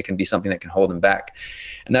be something that can hold them back.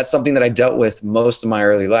 And that's something that I dealt with most of my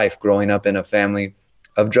early life, growing up in a family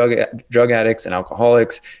of drug addicts and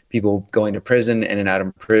alcoholics, people going to prison, in and out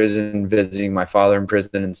of prison, visiting my father in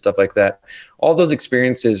prison and stuff like that. All those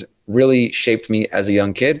experiences really shaped me as a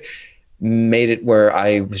young kid, made it where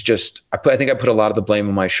I was just, I think I put a lot of the blame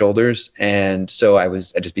on my shoulders. And so I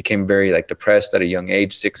just became very like depressed at a young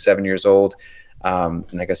age, 6, 7 years old.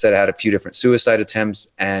 And like I said, I had a few different suicide attempts.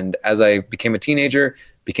 And as I became a teenager,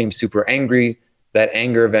 became super angry. That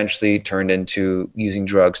anger eventually turned into using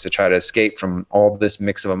drugs to try to escape from all this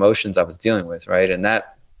mix of emotions I was dealing with, right? And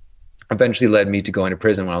that eventually led me to going to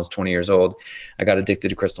prison when I was 20 years old. I got addicted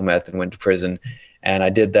to crystal meth and went to prison. And I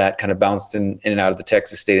did that, kind of bounced in and out of the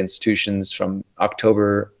Texas state institutions from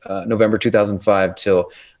November 2005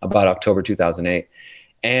 till about October 2008.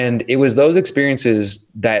 And it was those experiences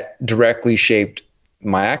that directly shaped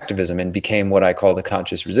my activism and became what I call the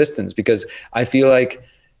conscious resistance, because I feel like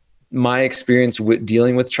my experience with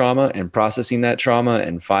dealing with trauma and processing that trauma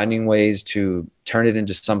and finding ways to turn it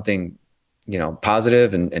into something, you know,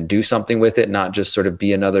 positive and do something with it, not just sort of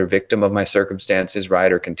be another victim of my circumstances,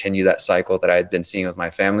 right? Or continue that cycle that I had been seeing with my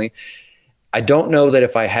family. I don't know that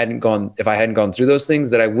if I hadn't gone through those things,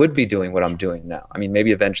 that I would be doing what I'm doing now. I mean,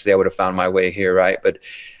 maybe eventually I would have found my way here, right? But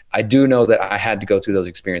I do know that I had to go through those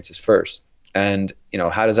experiences first. And, you know,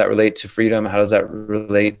 how does that relate to freedom? How does that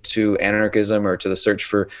relate to anarchism or to the search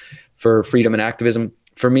for freedom and activism?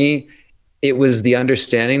 For me, it was the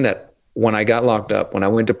understanding that when I got locked up, when I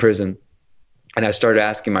went to prison, and I started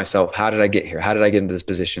asking myself, how did I get here? How did I get into this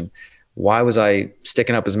position? Why was I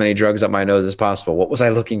sticking up as many drugs up my nose as possible? What was I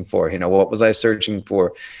looking for? You know, what was I searching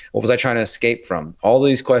for? What was I trying to escape from? All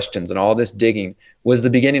these questions and all this digging was the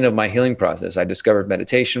beginning of my healing process. I discovered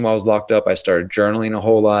meditation while I was locked up. I started journaling a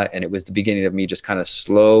whole lot, and it was the beginning of me just kind of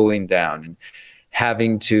slowing down and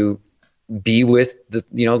having to be with the,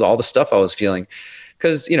 you know, all the stuff I was feeling.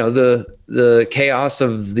 Because, you know, the chaos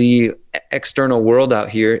of the external world out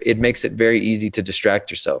here, it makes it very easy to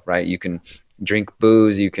distract yourself, right? You can drink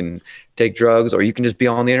booze, you can take drugs, or you can just be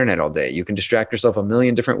on the internet all day. You can distract yourself a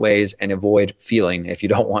million different ways and avoid feeling if you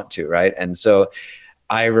don't want to, right? And so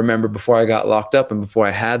I remember before I got locked up and before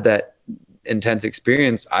I had that intense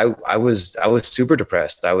experience, I was super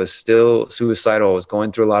depressed. I was still suicidal. I was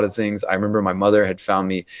going through a lot of things. I remember my mother had found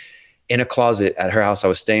me in a closet at her house. I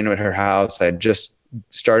was staying at her house. I had just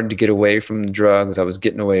started to get away from the drugs. I was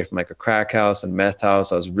getting away from like a crack house and meth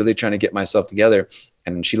house. I was really trying to get myself together,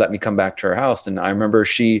 and she let me come back to her house. And I remember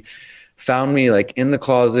she found me like in the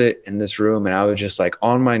closet in this room, and I was just like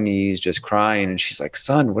on my knees, just crying. And she's like,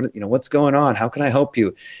 "Son, what's going on? How can I help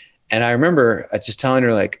you?" And I remember just telling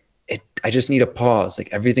her like, I just need a pause. Like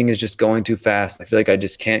everything is just going too fast. I feel like I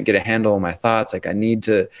just can't get a handle on my thoughts. Like I need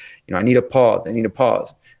a pause. I need a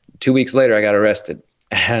pause. 2 weeks later, I got arrested.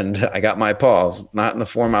 And I got my pause, not in the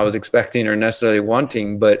form I was expecting or necessarily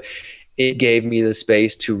wanting, but it gave me the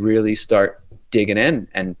space to really start digging in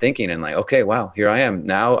and thinking and like, okay, wow, here I am.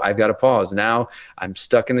 Now I've got a pause. Now I'm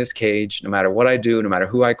stuck in this cage. No matter what I do, no matter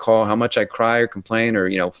who I call, how much I cry or complain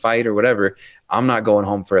or, fight or whatever, I'm not going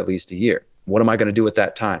home for at least a year. What am I going to do at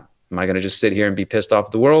that time? Am I going to just sit here and be pissed off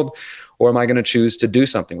at the world? Or am I going to choose to do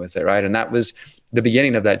something with it, right? And that was the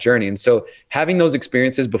beginning of that journey. And so having those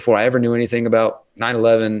experiences before I ever knew anything about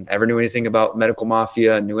 9/11, ever knew anything about medical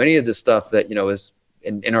mafia, knew any of this stuff that, is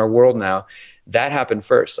in our world now, that happened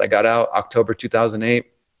first. I got out October 2008.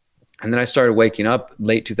 And then I started waking up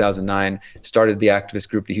late 2009, started the activist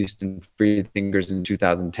group, the Houston Freethinkers in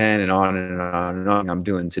 2010, and on and on and on I'm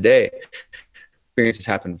doing today. Experiences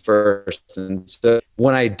happened first. And so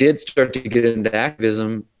when I did start to get into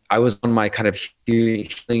activism, I was on my kind of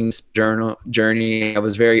healing journey. I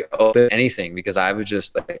was very open to anything because I was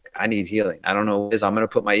just like, I need healing. I don't know what it is. I'm going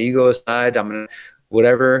to put my ego aside. I'm going to,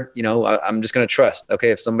 whatever, I'm just going to trust.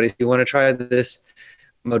 Okay, if you want to try this,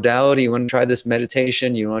 modality, you want to try this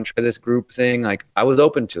meditation, you want to try this group thing, like I was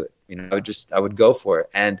open to it. I would go for it.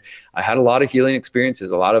 And I had a lot of healing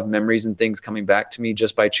experiences, a lot of memories and things coming back to me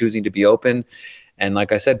just by choosing to be open. And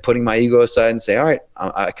like I said, putting my ego aside and say, all right,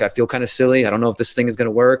 I feel kind of silly. I don't know if this thing is going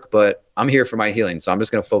to work, but I'm here for my healing. So I'm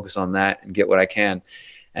just going to focus on that and get what I can.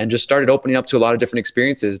 And just started opening up to a lot of different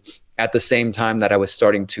experiences at the same time that I was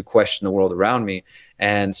starting to question the world around me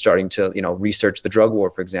and starting to, research the drug war,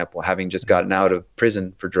 for example, having just gotten out of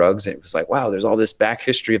prison for drugs. And it was like, wow, there's all this back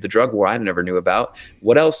history of the drug war I never knew about.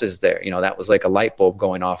 What else is there? That was like a light bulb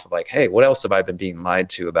going off of like, hey, what else have I been being lied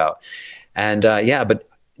to about? And but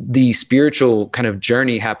the spiritual kind of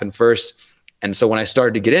journey happened first. And so when I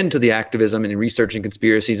started to get into the activism and researching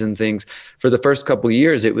conspiracies and things, for the first couple of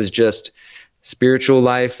years, it was just spiritual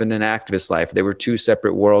life and an activist life. They were two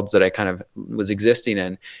separate worlds that I kind of was existing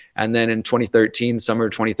in. And then in summer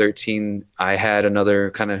 2013, I had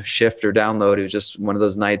another kind of shift or download. It was just one of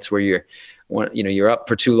those nights where you're up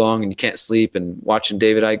for too long and you can't sleep and watching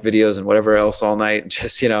David Icke videos and whatever else all night. And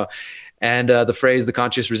just, and the phrase, the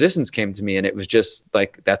conscious resistance, came to me. And it was just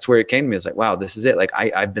like, that's where it came to me. It's like, wow, this is it. Like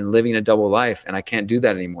I've been living a double life and I can't do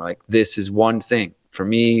that anymore. Like this is one thing. For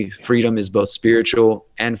me, freedom is both spiritual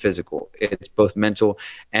and physical. It's both mental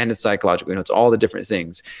and it's psychological. It's all the different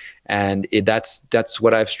things. And that's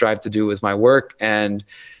what I've strived to do with my work. And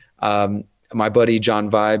my buddy, John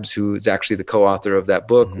Vibes, who is actually the co-author of that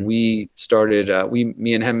book, we started,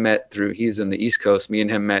 me and him met through, he's in the East Coast. Me and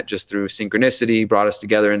him met just through synchronicity, brought us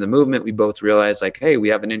together in the movement. We both realized like, hey, we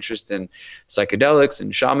have an interest in psychedelics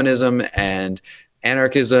and shamanism and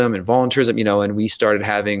anarchism and volunteerism, and we started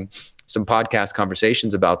having some podcast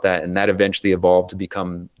conversations about that. And that eventually evolved to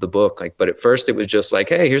become the book. But at first it was just like,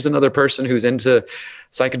 hey, here's another person who's into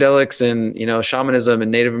psychedelics and, shamanism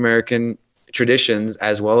and Native American traditions,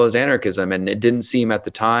 as well as anarchism. And it didn't seem at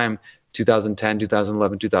the time, 2010,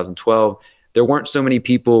 2011, 2012, there weren't so many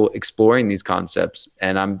people exploring these concepts.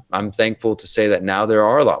 And I'm thankful to say that now there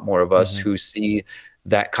are a lot more of us who see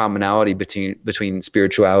that commonality between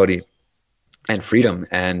spirituality and freedom,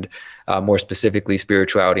 and more specifically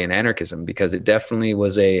spirituality and anarchism, because it definitely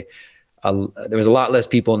was there was a lot less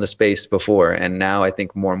people in the space before, and now I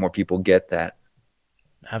think more and more people get that.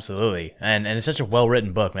 Absolutely. And it's such a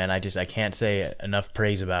well-written book, man. I can't say enough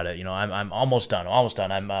praise about it. I'm almost done.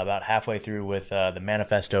 I'm about halfway through with the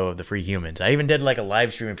Manifesto of the Free Humans. I even did like a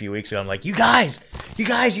live stream a few weeks ago. I'm like, you guys, you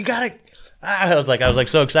gotta. I was like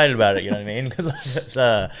so excited about it, you know what I mean?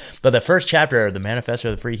 But the first chapter of the Manifesto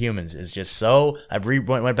of the Free Humans is just so. I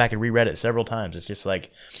went back and reread it several times. It's just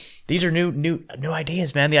like, these are new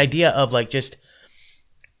ideas, man. The idea of like just,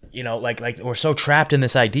 like we're so trapped in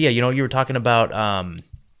this idea. You were talking about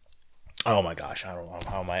oh my gosh, I don't know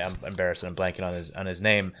how I'm embarrassed and I'm blanking on his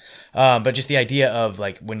name, but just the idea of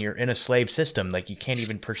like when you're in a slave system, like you can't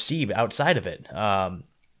even perceive outside of it.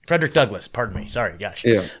 Frederick Douglass, pardon me. Sorry, gosh.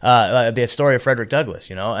 Yeah. The story of Frederick Douglass,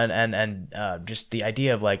 and just the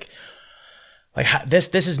idea of like this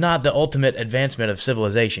is not the ultimate advancement of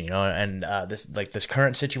civilization, and this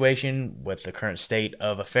current situation with the current state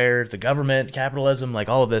of affairs, the government, capitalism, like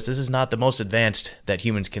all of this is not the most advanced that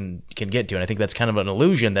humans can get to. And I think that's kind of an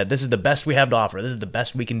illusion that this is the best we have to offer. This is the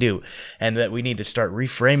best we can do. And that we need to start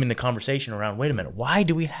reframing the conversation around, wait a minute, why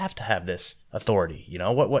do we have to have this authority?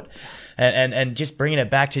 And just bringing it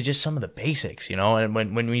back to just some of the basics, and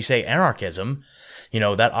when you say anarchism,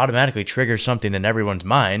 that automatically triggers something in everyone's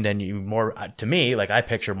mind. And to me, like I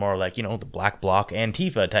picture more like, the Black Bloc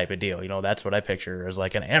Antifa type of deal. That's what I picture as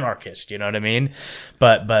like an anarchist, you know what I mean?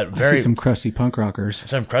 But I see some crusty punk rockers,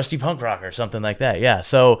 something like that. Yeah.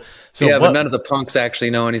 So yeah, but none of the punks actually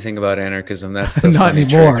know anything about anarchism. That's not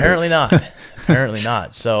anymore. Apparently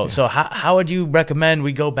not. So how would you recommend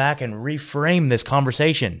we go back and reframe this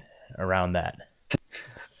conversation around that?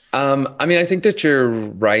 I think that you're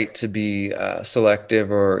right to be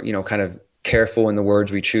selective or, kind of careful in the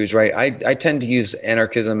words we choose, right? I tend to use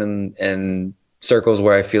anarchism in circles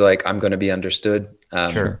where I feel like I'm going to be understood.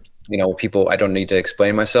 Sure. People, I don't need to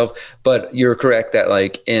explain myself, but you're correct that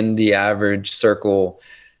like in the average circle,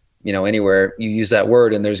 anywhere you use that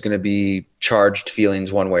word and there's going to be charged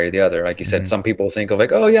feelings one way or the other. Like you said, some people think of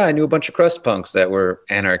like, oh yeah, I knew a bunch of crust punks that were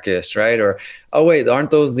anarchists, right? Or, oh wait,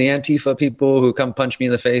 aren't those the Antifa people who come punch me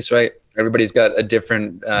in the face, right? Everybody's got a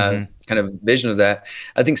different kind of vision of that.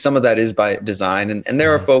 I think some of that is by design. And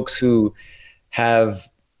there are folks who have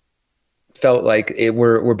felt like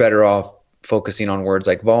we're better off focusing on words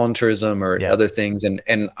like voluntarism or other things. And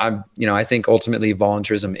I think ultimately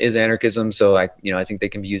voluntarism is anarchism. So I think they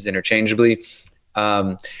can be used interchangeably.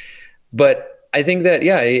 But I think that,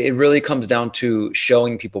 it really comes down to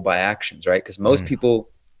showing people by actions, right? Because most people,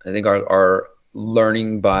 I think, are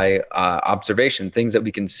learning by observation, things that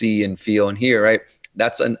we can see and feel and hear, right?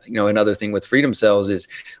 That's another thing with Freedom Cells is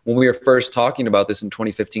when we were first talking about this in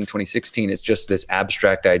 2015, 2016, it's just this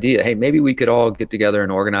abstract idea. Hey, maybe we could all get together and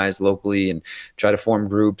organize locally and try to form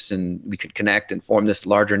groups, and we could connect and form this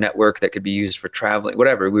larger network that could be used for traveling,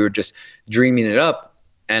 whatever. We were just dreaming it up.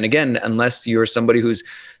 And again, unless you're somebody who's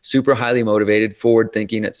super highly motivated, forward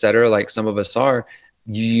thinking, et cetera, like some of us are,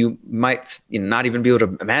 you might not even be able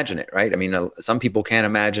to imagine it, right? I mean, some people can't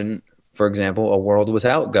imagine, for example, a world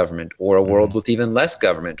without government, or a world with even less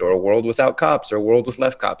government, or a world without cops, or a world with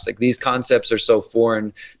less cops. Like, these concepts are so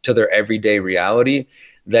foreign to their everyday reality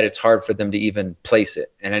that it's hard for them to even place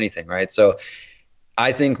it in anything, right? So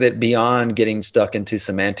I think that beyond getting stuck into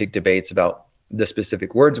semantic debates about the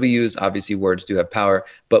specific words we use, obviously words do have power,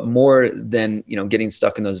 but more than, getting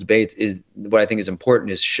stuck in those debates is what I think is important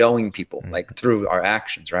is showing people like through our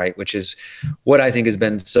actions, right? Which is what I think has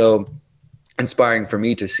been so inspiring for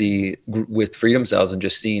me to see with Freedom Cells, and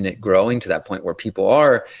just seeing it growing to that point where people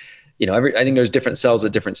are, I think there's different cells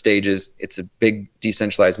at different stages. It's a big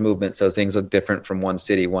decentralized movement, so things look different from one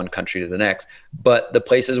city, one country to the next. But the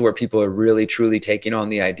places where people are really truly taking on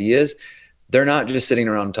the ideas, they're not just sitting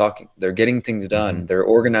around talking. They're getting things done. They're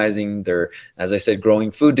organizing. They're, as I said,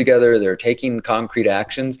 growing food together. They're taking concrete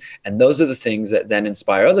actions. And those are the things that then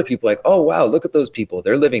inspire other people, like, oh, wow, look at those people.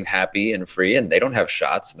 They're living happy and free, and they don't have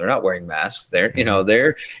shots. They're not wearing masks. They're,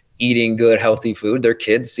 they're eating good, healthy food. Their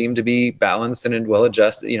kids seem to be balanced and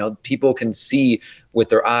well-adjusted. People can see with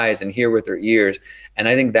their eyes and hear with their ears. And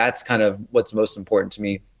I think that's kind of what's most important to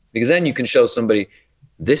me, because then you can show somebody,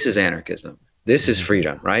 this is anarchism. This is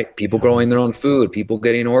freedom, right? People growing their own food, people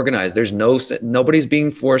getting organized. There's nobody's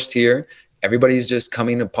being forced here. Everybody's just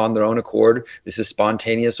coming upon their own accord. This is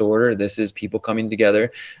spontaneous order. This is people coming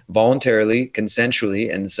together voluntarily,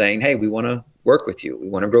 consensually, and saying, hey, we want to work with you. We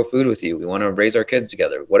want to grow food with you. We want to raise our kids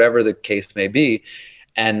together, whatever the case may be.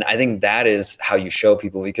 And I think that is how you show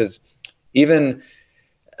people, because even,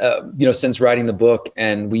 since writing the book,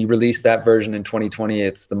 and we released that version in 2020,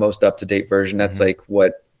 it's the most up-to-date version. That's like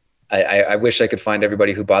what I wish I could find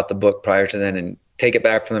everybody who bought the book prior to then and take it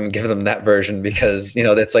back from them and give them that version, because,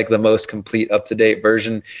 that's like the most complete up-to-date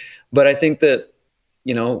version. But I think that,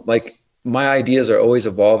 like, my ideas are always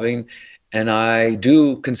evolving, and I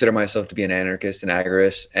do consider myself to be an anarchist and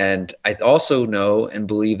agorist. And I also know and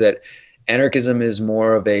believe that anarchism is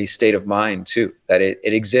more of a state of mind too, that it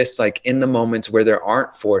exists like in the moments where there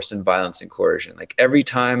aren't force and violence and coercion. Like, every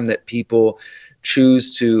time that people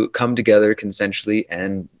choose to come together consensually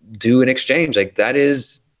and do an exchange, like, that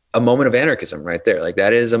is a moment of anarchism right there. Like,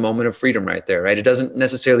 that is a moment of freedom right there, right? It doesn't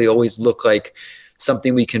necessarily always look like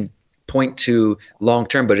something we can point to long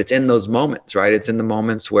term, but it's in those moments, right? It's in the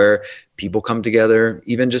moments where people come together,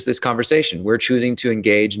 even just this conversation. We're choosing to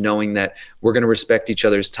engage knowing that we're going to respect each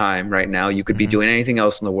other's time right now. You could be doing anything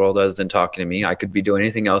else in the world other than talking to me. I could be doing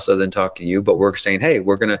anything else other than talking to you, but we're saying, hey,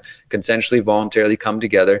 we're going to consensually, voluntarily come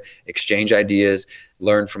together, exchange ideas,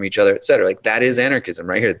 learn from each other, et cetera. Like, that is anarchism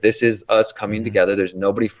right here. This is us coming together. There's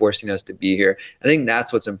nobody forcing us to be here. I think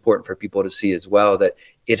that's what's important for people to see as well, that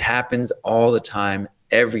it happens all the time,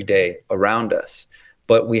 every day around us.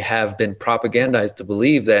 But we have been propagandized to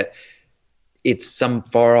believe that it's some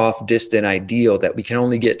far off, distant ideal that we can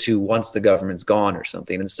only get to once the government's gone or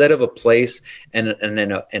something, instead of a place and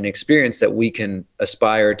an experience that we can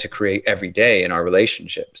aspire to create every day in our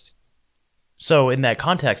relationships. So in that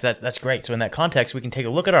context, that's great. So in that context, we can take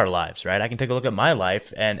a look at our lives, right? I can take a look at my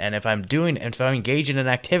life, and if I'm engaged in an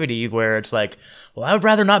activity where it's like, well, I would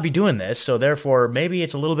rather not be doing this, so therefore maybe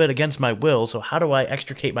it's a little bit against my will. So how do I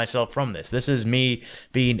extricate myself from this? This is me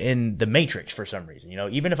being in the matrix for some reason.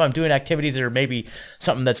 Even if I'm doing activities that are maybe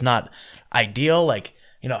something that's not ideal, like,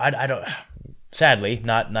 I don't. Sadly,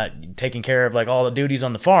 not taking care of like all the duties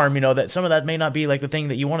on the farm, that some of that may not be like the thing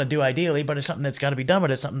that you want to do ideally, but it's something that's got to be done, but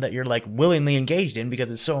it's something that you're like willingly engaged in because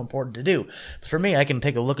it's so important to do. For me, I can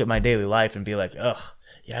take a look at my daily life and be like, ugh,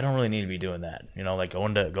 yeah, I don't really need to be doing that. Like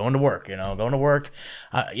going to work, going to work,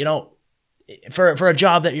 for a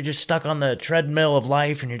job that you're just stuck on the treadmill of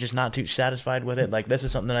life and you're just not too satisfied with it. Like, this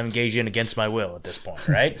is something that I'm engaged in against my will at this point,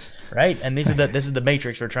 right? Right? And this is the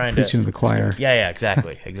matrix we're trying to preaching to the choir. Yeah,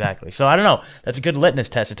 exactly. So I don't know. That's a good litmus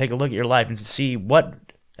test to take a look at your life and to see what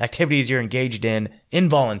activities you're engaged in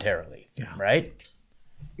involuntarily. Yeah. Right?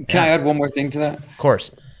 Can I add one more thing to that? Of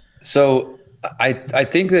course. So I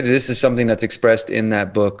think that this is something that's expressed in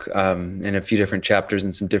that book in a few different chapters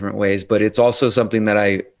in some different ways, but it's also something that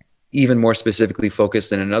I even more specifically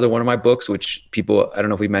focused in another one of my books, which people, I don't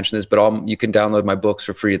know if we mentioned this, but you can download my books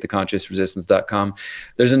for free at theconsciousresistance.com.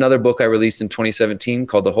 There's another book I released in 2017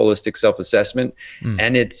 called The Holistic Self-Assessment.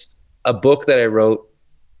 And it's a book that I wrote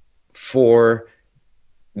for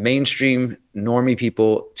mainstream normie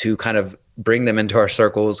people to kind of bring them into our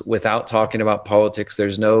circles without talking about politics.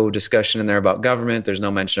 There's no discussion in there about government. There's no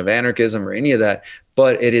mention of anarchism or any of that,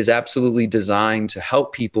 but it is absolutely designed to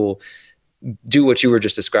help people do what you were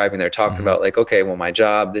just describing there, talking about like, okay, well, my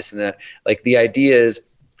job, this and that. Like the idea is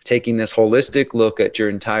taking this holistic look at your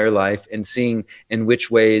entire life and seeing in which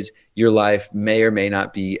ways your life may or may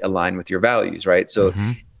not be aligned with your values, right? So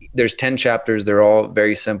there's 10 chapters. They're all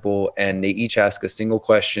very simple, and they each ask a single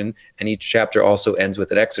question, and each chapter also ends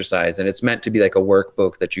with an exercise. And it's meant to be like a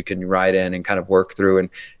workbook that you can write in and kind of work through and,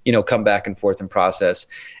 you know, come back and forth and process.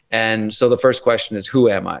 And so the first question is, who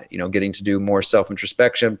am I? You know, getting to do more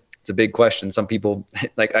self-introspection. It's a big question. Some people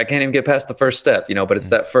like, I can't even get past the first step, you know, but it's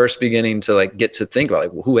that first beginning to like get to think about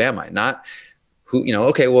like, well, who am I? Not who, you know,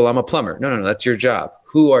 okay, well, I'm a plumber. No, that's your job.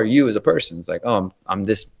 Who are you as a person? It's like, oh, I'm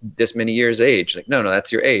this many years age. Like, no,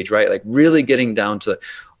 that's your age, right? Like really getting down to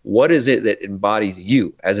what is it that embodies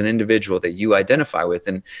you as an individual that you identify with?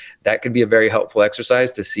 And that could be a very helpful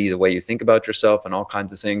exercise to see the way you think about yourself and all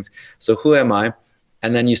kinds of things. So who am I?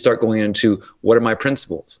 And then you start going into what are my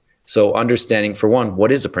principles? So understanding, for one,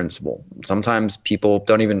 what is a principle? Sometimes people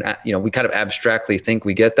don't even, you know, we kind of abstractly think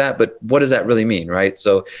we get that, but what does that really mean, right?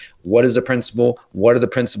 So what is a principle? What are the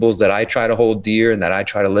principles that I try to hold dear and that I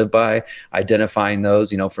try to live by? Identifying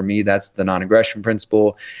those, you know, for me, that's the non-aggression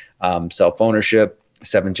principle, self-ownership,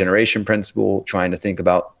 7th generation principle, trying to think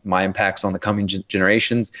about my impacts on the coming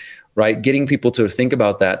generations, right? Getting people to think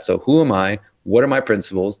about that. So who am I? What are my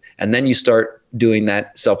principles? And then you start doing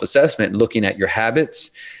that self-assessment, looking at your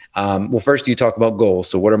habits. Well, first you talk about goals.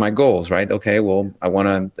 So what are my goals, right? Okay, well, I want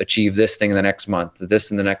to achieve this thing in the next month,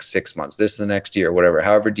 this in the next 6 months, this in the next year, whatever,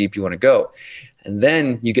 however deep you want to go. And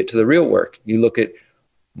then you get to the real work. You look at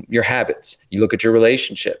your habits, you look at your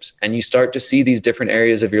relationships, and you start to see these different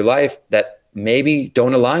areas of your life that maybe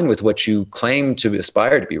don't align with what you claim to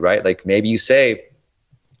aspire to be, right? Like maybe you say,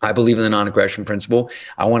 I believe in the non-aggression principle.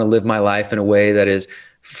 I want to live my life in a way that is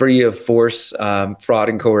free of force, fraud,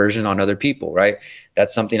 and coercion on other people, right?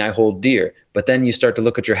 That's something I hold dear. But then you start to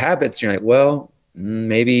look at your habits. You're like, well,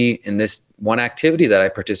 maybe in this one activity that I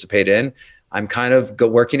participate in, I'm kind of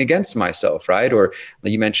working against myself, right? Or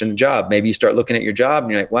you mentioned the job. Maybe you start looking at your job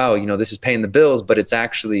and you're like, wow, you know, this is paying the bills, but it's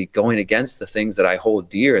actually going against the things that I hold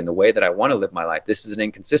dear and the way that I want to live my life. This is an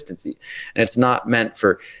inconsistency. And it's not meant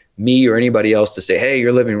for me or anybody else to say, hey,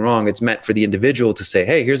 you're living wrong. It's meant for the individual to say,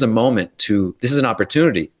 hey, here's a moment this is an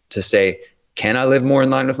opportunity to say, can I live more in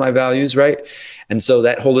line with my values, right? And so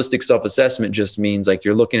that holistic self-assessment just means like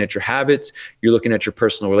you're looking at your habits, you're looking at your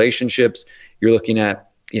personal relationships, you're looking at,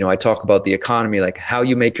 you know, I talk about the economy, like how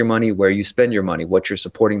you make your money, where you spend your money, what you're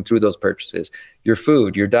supporting through those purchases, your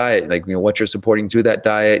food, your diet, like, you know, what you're supporting through that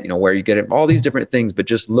diet, you know, where you get it, all these different things, but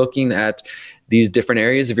just looking at these different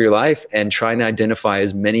areas of your life and trying to identify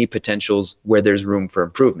as many potentials where there's room for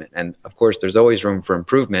improvement. And of course, there's always room for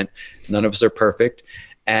improvement. None of us are perfect.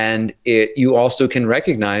 And you also can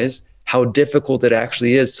recognize how difficult it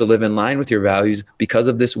actually is to live in line with your values because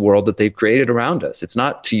of this world that they've created around us. It's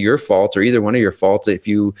not to your fault or either one of your faults if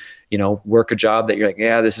you know, work a job that you're like,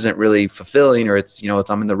 yeah, this isn't really fulfilling, or it's, you know,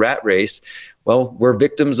 I'm in the rat race. Well, we're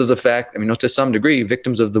victims of the fact, I mean, to some degree,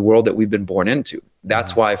 victims of the world that we've been born into.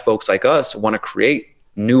 That's why folks like us want to create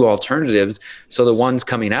new alternatives so the ones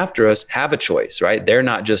coming after us have a choice, right? They're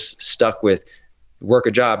not just stuck with work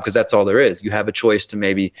a job because that's all there is. You have a choice to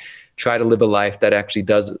maybe try to live a life that actually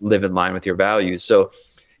does live in line with your values. So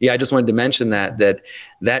yeah, I just wanted to mention that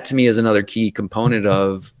to me is another key component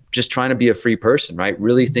of just trying to be a free person, right?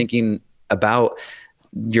 Really thinking about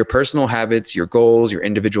your personal habits, your goals, your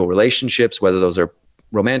individual relationships, whether those are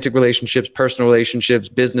romantic relationships, personal relationships,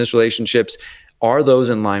 business relationships. Are those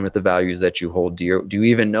in line with the values that you hold dear? Do you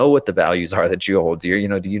even know what the values are that you hold dear? You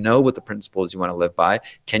know, do you know what the principles you want to live by?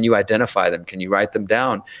 Can you identify them? Can you write them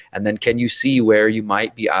down? And then can you see where you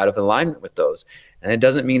might be out of alignment with those? And it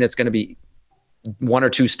doesn't mean it's going to be 1 or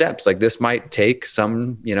 2 steps. Like this might take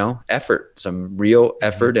some, you know, effort, some real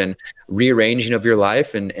effort and rearranging of your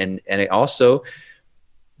life. And it also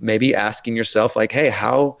maybe asking yourself like, hey,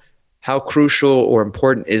 how crucial or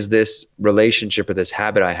important is this relationship or this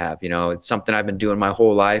habit I have? You know, it's something I've been doing my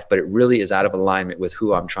whole life, but it really is out of alignment with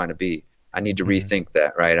who I'm trying to be. I need to rethink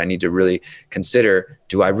that, right? I need to really consider,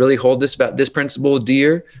 do I really hold this principle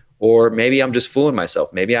dear? Or maybe I'm just fooling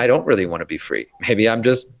myself. Maybe I don't really want to be free. Maybe I'm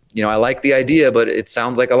just, you know, I like the idea, but it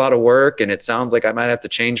sounds like a lot of work and it sounds like I might have to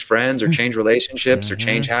change friends or change relationships or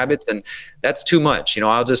change habits. And that's too much. You know,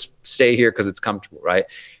 I'll just stay here because it's comfortable, right?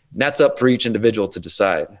 And that's up for each individual to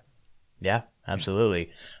decide. Yeah,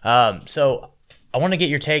 absolutely. So I want to get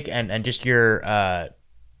your take and just your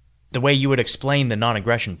the way you would explain the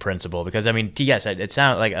non-aggression principle, because I mean, yes, it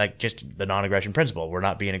sounds like just the non-aggression principle. We're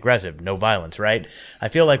not being aggressive, no violence, right? I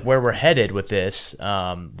feel like where we're headed with this,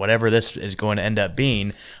 whatever this is going to end up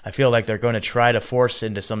being, I feel like they're going to try to force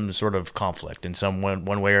into some sort of conflict in some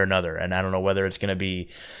one way or another. And I don't know whether it's going to be,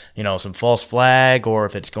 some false flag, or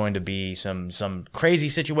if it's going to be some crazy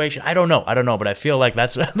situation. I don't know, but I feel like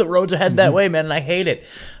that's the road's ahead that way, man, and I hate it.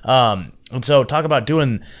 And so talk about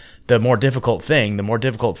doing the more difficult thing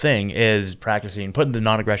is putting the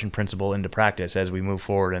non-aggression principle into practice as we move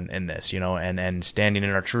forward in this, and standing in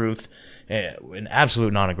our truth, in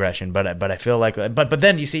absolute non-aggression. But I feel like, but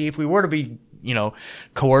then you see, if we were to be,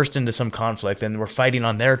 coerced into some conflict, then we're fighting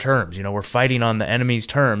on their terms, we're fighting on the enemy's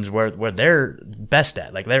terms where they're best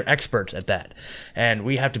at, like they're experts at that. And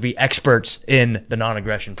we have to be experts in the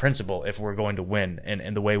non-aggression principle if we're going to win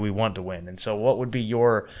in the way we want to win. And so what would be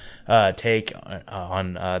your take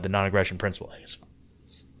on the non-aggression principle, I guess?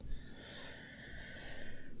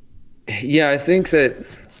 Yeah, I think that,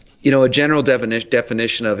 a general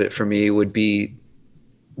definition of it for me would be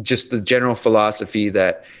just the general philosophy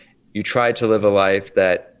that you try to live a life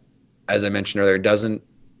that, as I mentioned earlier, doesn't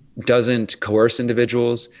coerce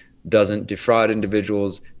individuals, doesn't defraud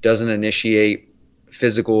individuals, doesn't initiate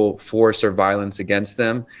physical force or violence against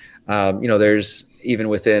them. There's, even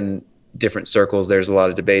within different circles, there's a lot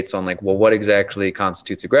of debates on like, well, what exactly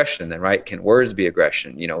constitutes aggression then, right? Can words be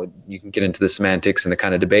aggression? You can get into the semantics and the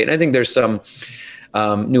kind of debate. And I think there's some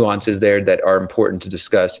nuances there that are important to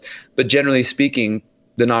discuss. But generally speaking,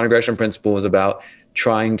 the non-aggression principle is about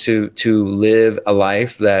trying to live a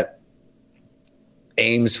life that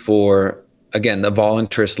aims for, again, the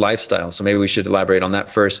voluntarist lifestyle. So maybe we should elaborate on that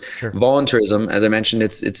first. Sure. Voluntarism, as I mentioned,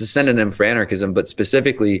 it's a synonym for anarchism, but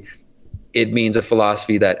specifically it means a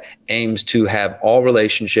philosophy that aims to have all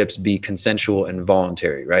relationships be consensual and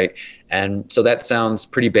voluntary, right? And so that sounds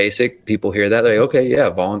pretty basic. People hear that, they're like, okay, yeah,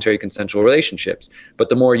 voluntary consensual relationships. But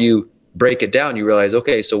the more you break it down, you realize,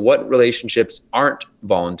 okay, so what relationships aren't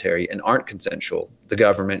voluntary and aren't consensual? The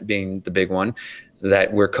government being the big one,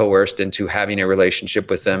 that we're coerced into having a relationship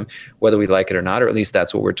with them, whether we like it or not, or at least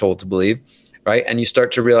that's what we're told to believe, right? And you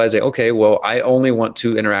start to realize that, okay, well, I only want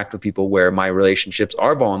to interact with people where my relationships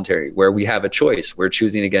are voluntary, where we have a choice. We're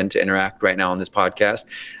choosing again to interact right now on this podcast.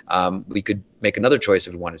 We could make another choice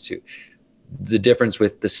if we wanted to. The difference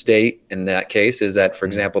with the state in that case is that, for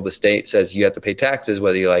example, the state says you have to pay taxes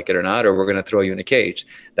whether you like it or not, or we're going to throw you in a cage.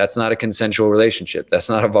 That's not a consensual relationship. That's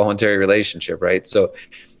not a voluntary relationship, right? So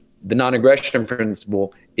the non-aggression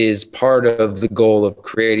principle is part of the goal of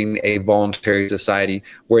creating a voluntary society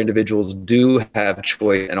where individuals do have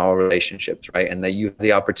choice in all relationships, right? And that you have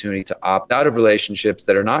the opportunity to opt out of relationships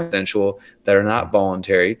that are not consensual, that are not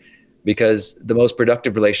voluntary, because the most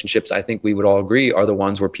productive relationships, I think we would all agree, are the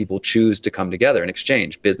ones where people choose to come together and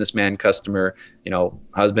exchange. Businessman, customer,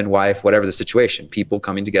 husband, wife, whatever the situation, people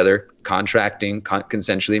coming together, contracting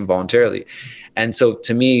consensually and voluntarily. And so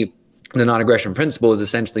to me, the non-aggression principle is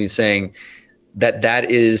essentially saying that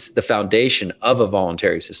is the foundation of a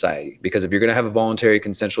voluntary society. Because if you're going to have a voluntary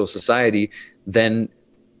consensual society, then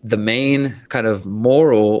the main kind of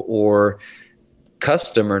moral or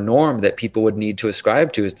custom or norm that people would need to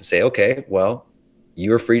ascribe to is to say, okay, well,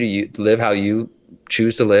 you're free to live how you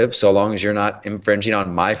choose to live, so long as you're not infringing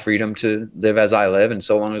on my freedom to live as I live, and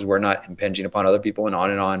so long as we're not impinging upon other people, and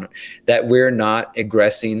on, that we're not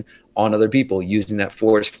aggressing on other people using that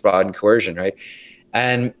force, fraud, and coercion, right?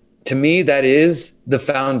 And to me, that is the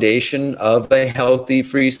foundation of a healthy,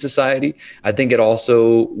 free society. I think it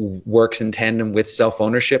also works in tandem with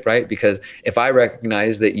self-ownership, right? Because if I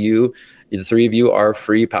recognize that the three of you are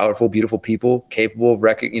free, powerful, beautiful people capable of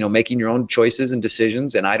making your own choices and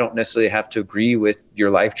decisions, and I don't necessarily have to agree with your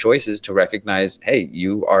life choices to recognize, hey,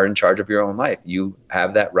 you are in charge of your own life. You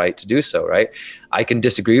have that right to do so, right? I can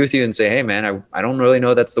disagree with you and say, hey, man, I don't really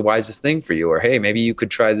know that's the wisest thing for you, or hey, maybe you could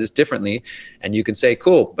try this differently, and you can say,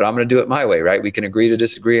 cool, but I'm going to do it my way, right? We can agree to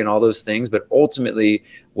disagree and all those things, but ultimately,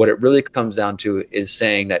 what it really comes down to is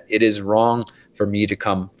saying that it is wrong for me to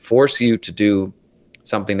come force you to do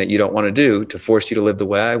something that you don't want to do, to force you to live the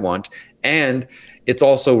way I want. And it's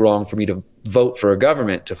also wrong for me to vote for a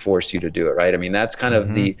government to force you to do it, right? I mean, that's kind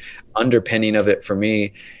of the underpinning of it for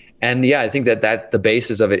me. And yeah, I think that the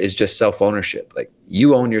basis of it is just self-ownership. Like,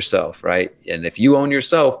 you own yourself, right? And if you own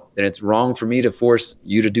yourself, then it's wrong for me to force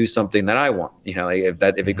you to do something that I want,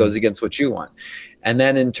 if it goes against what you want. And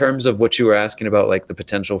then in terms of what you were asking about, like the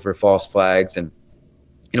potential for false flags and,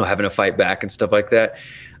 having to fight back and stuff like that,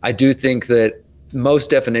 I do think that most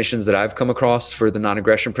definitions that I've come across for the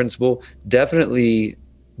non-aggression principle, definitely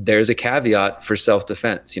there's a caveat for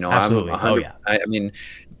self-defense. Absolutely. I mean,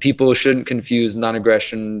 people shouldn't confuse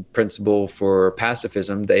non-aggression principle for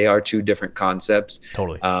pacifism. They are two different concepts.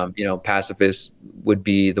 Totally. Pacifists would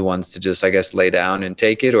be the ones to just, I guess, lay down and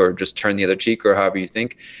take it, or just turn the other cheek, or however you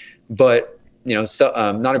think. But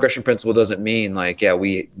non-aggression principle doesn't mean like, yeah,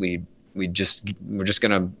 we're just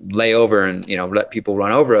going to lay over and let people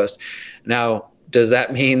run over us. Now, does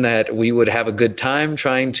that mean that we would have a good time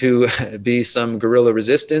trying to be some guerrilla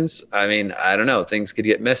resistance? I mean, I don't know. Things could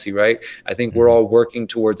get messy, right? I think we're all working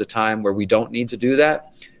towards a time where we don't need to do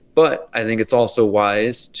that. But I think it's also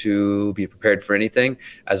wise to be prepared for anything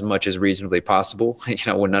as much as reasonably possible.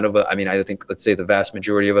 When none of us, I think, let's say the vast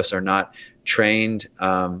majority of us are not trained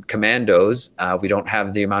commandos. We don't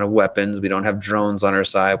have the amount of weapons. We don't have drones on our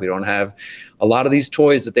side. We don't have a lot of these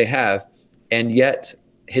toys that they have. And yet,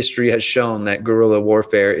 history has shown that guerrilla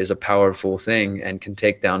warfare is a powerful thing and can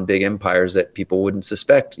take down big empires that people wouldn't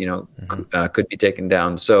suspect, could be taken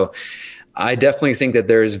down. So I definitely think that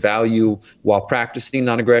there is value while practicing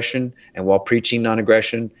non-aggression and while preaching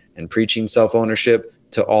non-aggression and preaching self-ownership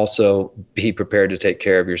to also be prepared to take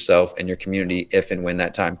care of yourself and your community if and when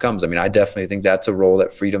that time comes. I definitely think that's a role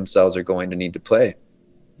that freedom cells are going to need to play.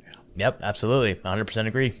 Yep, absolutely. 100%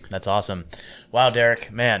 agree. That's awesome. Wow, Derek,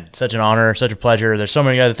 man, such an honor, such a pleasure. There's so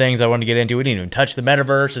many other things I wanted to get into. We didn't even touch the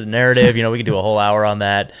metaverse, the narrative. We could do a whole hour on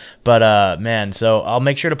that. But, man, so I'll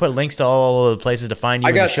make sure to put links to all of the places to find you.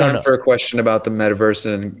 I got time for a question about the metaverse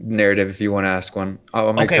and narrative if you want to ask one.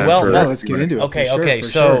 I'll make time for that. Let's get into it. Okay.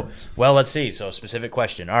 So, well, let's see. So, specific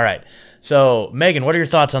question. All right. So, Megan, what are your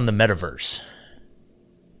thoughts on the metaverse?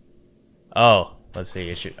 Oh, let's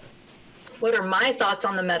see. What are my thoughts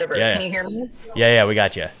on the metaverse? Yeah. Can you hear me? Yeah, we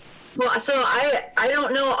got you. Well, so I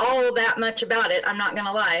don't know all that much about it, I'm not going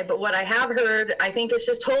to lie, but what I have heard, I think it's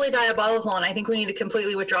just totally diabolical, and I think we need to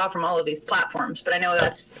completely withdraw from all of these platforms, but I know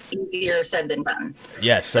that's easier said than done.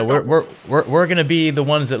 Yes, so we're going to be the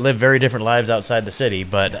ones that live very different lives outside the city,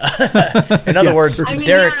 but in other words,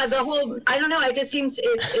 Derek... Yeah, I don't know, it just seems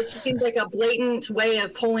like a blatant way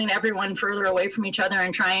of pulling everyone further away from each other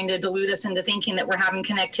and trying to delude us into thinking that we're having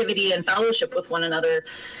connectivity and fellowship with one another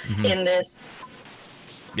in this.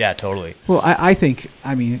 Yeah, totally. Well, I think,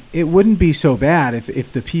 it wouldn't be so bad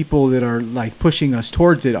if the people that are like pushing us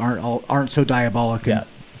towards it aren't so diabolic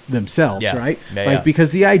themselves, right? Yeah,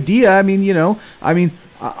 because the idea,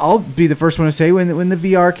 I'll be the first one to say when the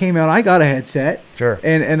VR came out, I got a headset, sure,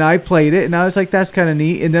 and I played it, and I was like, that's kind of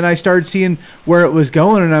neat. And then I started seeing where it was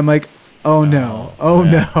going, and I'm like, no,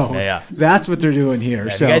 that's what they're doing here.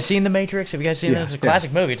 Have you guys seen The Matrix? Have you guys seen that? It's a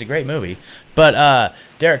classic movie. It's a great movie. But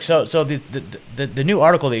Derek, so the new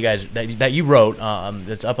article that you guys that you wrote,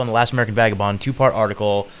 that's up on the Last American Vagabond, 2-part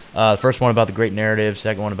article. First one about the great narrative,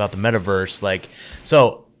 second one about the metaverse.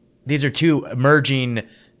 So these are two emerging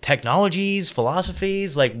technologies,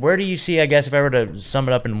 philosophies. Where do you see, I guess, if I were to sum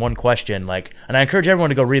it up in one question, and I encourage everyone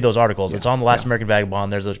to go read those articles. It's on the Last American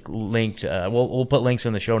Vagabond. There's a link. We'll put links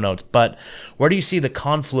in the show notes. But where do you see the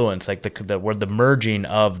confluence, where the merging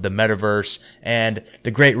of the metaverse and the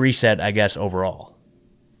Great Reset, I guess, overall?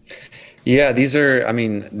 Yeah, these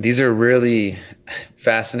are really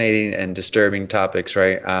fascinating and disturbing topics,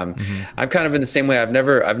 right? I'm kind of in the same way. I've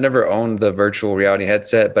never owned the virtual reality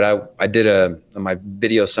headset, but I did my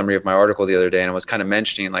video summary of my article the other day, and I was kind of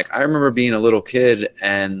mentioning, I remember being a little kid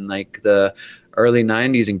and the early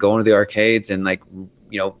 90s and going to the arcades and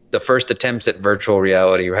the first attempts at virtual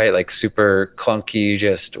reality, right? Super clunky,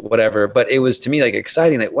 just whatever. But it was to me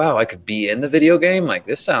exciting, wow, I could be in the video game.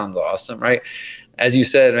 This sounds awesome, right? As you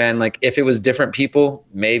said, man, if it was different people,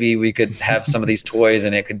 maybe we could have some of these toys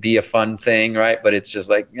and it could be a fun thing, right? But it's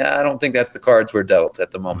just I don't think that's the cards we're dealt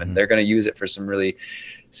at the moment. They're going to use it for some really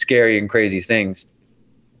scary and crazy things.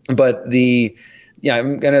 But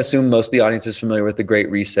I'm going to assume most of the audience is familiar with the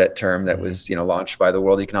Great Reset term that was, launched by the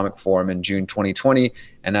World Economic Forum in June 2020.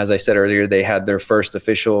 And as I said earlier, they had their first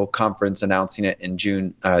official conference announcing it in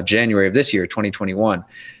January of this year, 2021.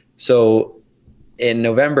 So in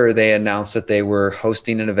November, they announced that they were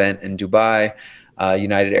hosting an event in Dubai,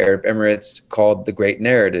 United Arab Emirates, called The Great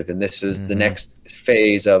Narrative. And this was the next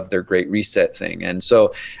phase of their Great Reset thing. And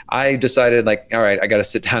so I decided, all right, I got to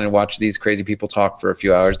sit down and watch these crazy people talk for a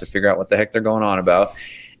few hours to figure out what the heck they're going on about.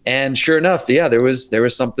 And sure enough, there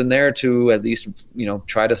was something there to at least,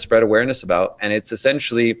 try to spread awareness about. And it's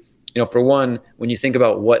essentially, for one, when you think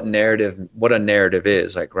about what a narrative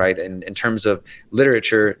is, right? And in terms of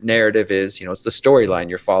literature, narrative is, it's the storyline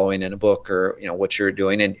you're following in a book or, what you're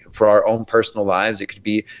doing. And for our own personal lives, it could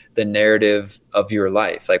be the narrative of your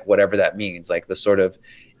life, whatever that means, the sort of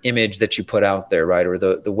image that you put out there, right? Or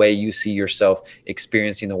the way you see yourself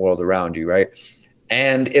experiencing the world around you, right?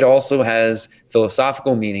 And it also has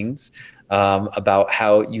philosophical meanings. about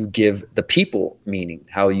how you give the people meaning,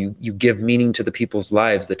 how you give meaning to the people's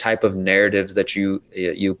lives, the type of narratives that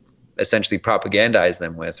you essentially propagandize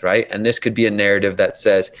them with, right? And this could be a narrative that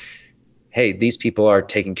says, hey, these people are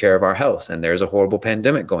taking care of our health and there's a horrible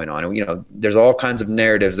pandemic going on. And, there's all kinds of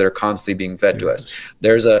narratives that are constantly being fed to us.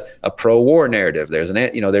 There's a pro-war narrative.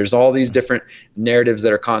 There's all these different narratives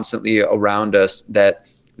that are constantly around us that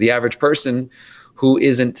the average person who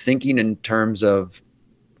isn't thinking in terms of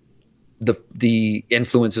the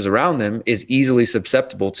influences around them is easily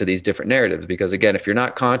susceptible to these different narratives. Because again, if you're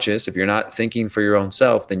not conscious, if you're not thinking for your own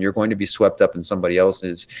self, then you're going to be swept up in somebody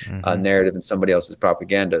else's narrative and somebody else's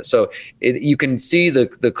propaganda. So you can see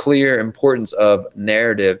the clear importance of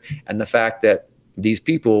narrative and the fact that these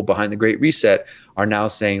people behind the Great Reset are now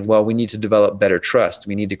saying, well, we need to develop better trust.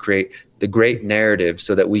 We need to create the great narrative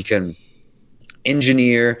so that we can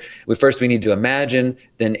engineer. We need to imagine,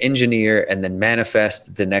 then engineer, and then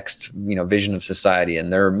manifest the next vision of society.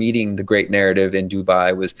 And their meeting, the great narrative in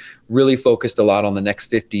Dubai, was really focused a lot on the next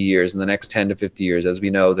 50 years and the next 10 to 50 years. As we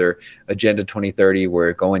know, their Agenda 2030,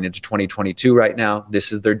 we're going into 2022 right now.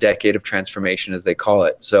 This is their decade of transformation, as they call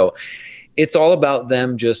it. So it's all about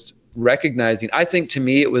them just recognizing. I think, to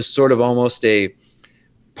me, it was sort of almost a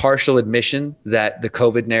partial admission that the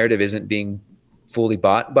COVID narrative isn't being fully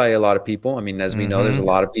bought by a lot of people. I mean, as we know, there's a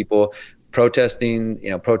lot of people protesting.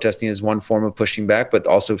 Protesting is one form of pushing back, but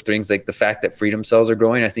also things like the fact that freedom cells are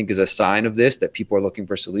growing, I think, is a sign of this, that people are looking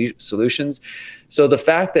for solutions. So the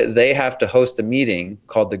fact that they have to host a meeting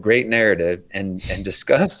called the Great Narrative and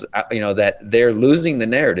discuss, that they're losing the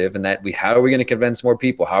narrative and that how are we going to convince more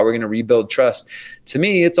people? How are we going to rebuild trust? To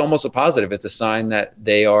me, it's almost a positive. It's a sign that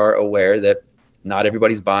they are aware that not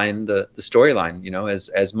everybody's buying the storyline,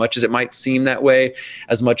 as much as it might seem that way,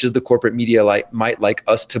 as much as the corporate media might like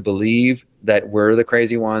us to believe that we're the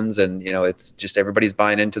crazy ones and, it's just everybody's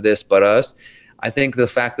buying into this but us. I think the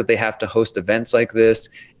fact that they have to host events like this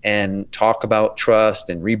and talk about trust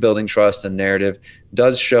and rebuilding trust and narrative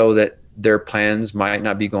does show that their plans might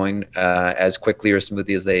not be going as quickly or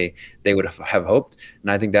smoothly as they would have hoped. And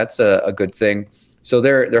I think that's a good thing. So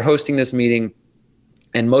they're hosting this meeting.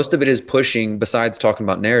 And most of it is pushing, besides talking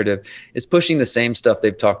about narrative, is pushing the same stuff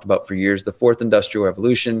they've talked about for years, the fourth industrial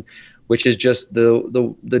revolution, which is just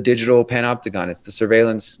the digital panopticon. It's the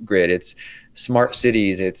surveillance grid. It's smart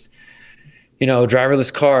cities. It's,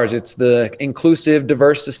 driverless cars. It's the inclusive,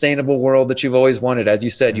 diverse, sustainable world that you've always wanted. As you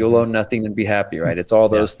said, you'll own nothing and be happy, right? It's all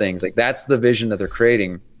those things. Like, that's the vision that they're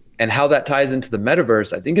creating. And how that ties into the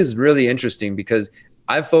metaverse, I think, is really interesting, because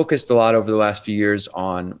I've focused a lot over the last few years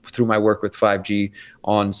through my work with 5G,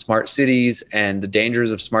 on smart cities and the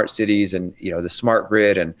dangers of smart cities and, the smart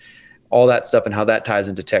grid and all that stuff, and how that ties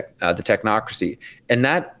into the technocracy. And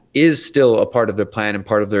that is still a part of their plan and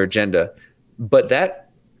part of their agenda. But that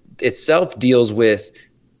itself deals with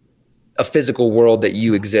a physical world that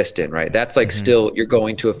you exist in, right? That's like still, you're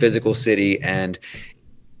going to a physical city and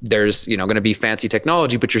there's, going to be fancy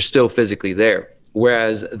technology, but you're still physically there.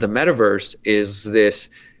 Whereas the metaverse is this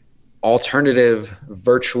alternative,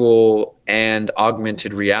 virtual, and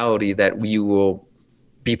augmented reality that you will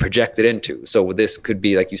be projected into. So this could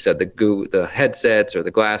be, like you said, the headsets or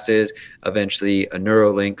the glasses, eventually a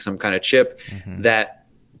Neuralink, some kind of chip that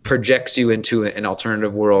projects you into an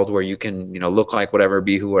alternative world where you can, look like whatever,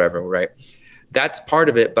 be whoever, right? That's part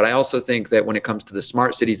of it. But I also think that when it comes to the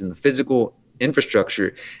smart cities and the physical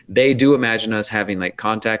infrastructure, they do imagine us having like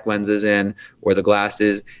contact lenses in, or the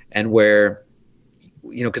glasses, and where,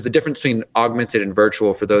 because the difference between augmented and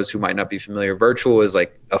virtual, for those who might not be familiar, virtual is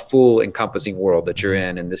like a full encompassing world that you're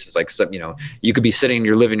in. And this is like some, you could be sitting in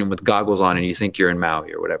your living room with goggles on and you think you're in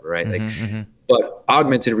Maui or whatever, right? But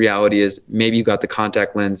augmented reality is maybe you got the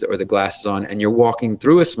contact lens or the glasses on and you're walking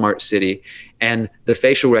through a smart city and the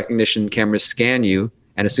facial recognition cameras scan you.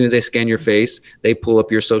 And as soon as they scan your face, they pull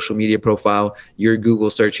up your social media profile, your Google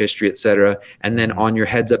search history, et cetera. And then on your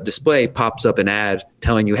heads-up display pops up an ad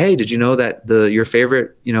telling you, hey, did you know that your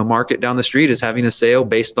favorite market down the street is having a sale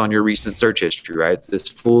based on your recent search history, right? It's this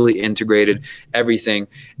fully integrated everything.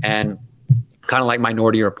 And kind of like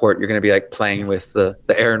Minority Report, you're going to be like playing with the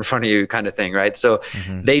air in front of you kind of thing, right? So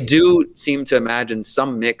they do seem to imagine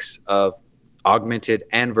some mix of augmented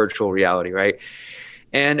and virtual reality, right?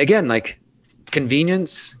 And again, like,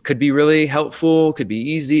 convenience could be really helpful, could be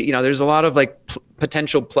easy. There's a lot of like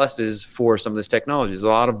potential pluses for some of this technology. There's a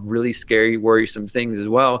lot of really scary, worrisome things as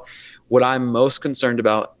well. What I'm most concerned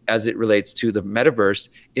about as it relates to the metaverse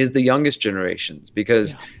is the youngest generations,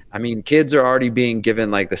 because kids are already being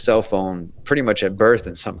given like the cell phone pretty much at birth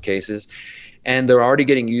in some cases. and they're already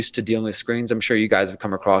getting used to dealing with screens. I'm sure you guys have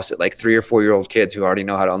come across it, like 3 or 4 year old kids who already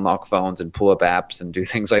know how to unlock phones and pull up apps and do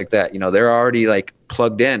things like that. They're already like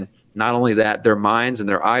plugged in. Not only that, their minds and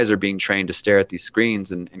their eyes are being trained to stare at these screens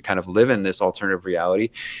and kind of live in this alternative reality.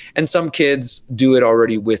 And some kids do it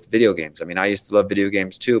already with video games. I mean, I used to love video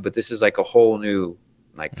games too, but this is like a whole new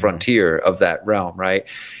like frontier of that realm, right?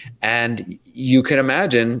 And you can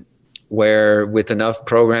imagine where with enough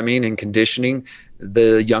programming and conditioning,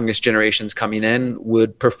 the youngest generations coming in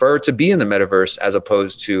would prefer to be in the metaverse as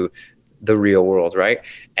opposed to the real world, right?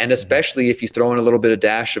 And especially if you throw in a little bit of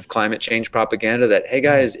dash of climate change propaganda that, hey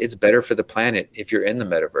guys, it's better for the planet if you're in the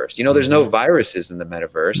metaverse. There's no viruses in the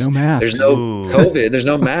metaverse. No masks. There's no COVID. There's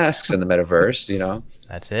no masks in the metaverse,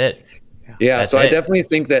 That's it. Yeah, so I definitely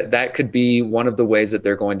think that could be one of the ways that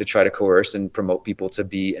they're going to try to coerce and promote people to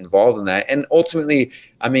be involved in that. And ultimately,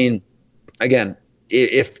 I mean, again,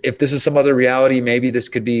 if this is some other reality, maybe this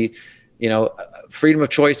could be, freedom of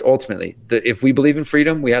choice. Ultimately, if we believe in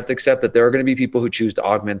freedom, we have to accept that there are going to be people who choose to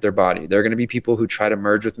augment their body. There are going to be people who try to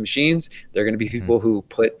merge with machines. There are going to be people who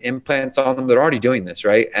put implants on them. They're already doing this,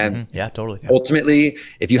 right? And yeah, totally. Ultimately,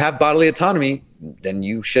 if you have bodily autonomy, then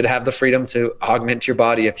you should have the freedom to augment your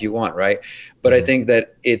body if you want, right? But I think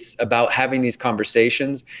that it's about having these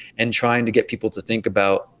conversations and trying to get people to think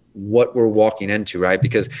about what we're walking into, right?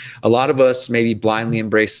 Because a lot of us maybe blindly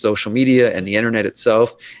embrace social media and the internet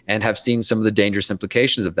itself and have seen some of the dangerous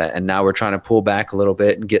implications of that. And now we're trying to pull back a little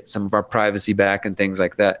bit and get some of our privacy back and things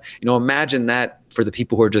like that. Imagine that for the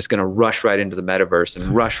people who are just going to rush right into the metaverse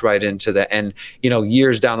and rush right into that. And,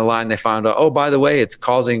 years down the line, they found out, oh, by the way, it's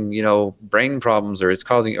causing, brain problems, or it's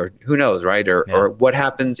causing, or who knows, right? Or what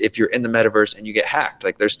happens if you're in the metaverse and you get hacked?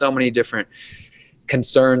 Like there's so many different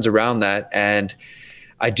concerns around that. And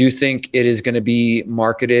I do think it is going to be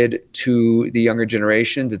marketed to the younger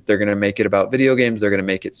generation, that they're going to make it about video games. They're going to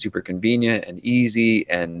make it super convenient and easy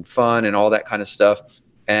and fun and all that kind of stuff.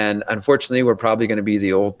 And unfortunately, we're probably going to be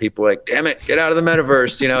the old people like, damn it, get out of the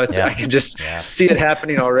metaverse. I can just see it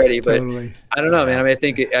happening already. But totally. I don't know, man. I mean, I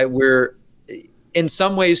think we're in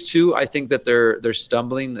some ways too. I think that they're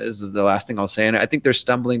stumbling. This is the last thing I'll say. And I think they're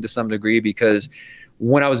stumbling to some degree because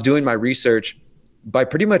when I was doing my research, by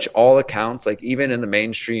pretty much all accounts, like even in the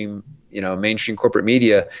mainstream corporate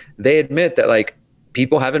media, they admit that like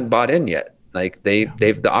people haven't bought in yet. Like the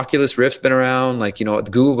Oculus Rift's been around, like, the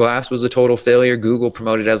Google Glass was a total failure. Google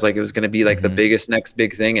promoted it as like it was going to be like the biggest next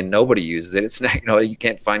big thing, and nobody uses it. It's not, you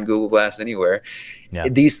can't find Google Glass anywhere. Yeah.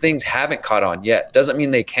 These things haven't caught on yet. Doesn't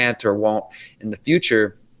mean they can't or won't in the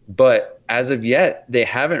future, but as of yet, they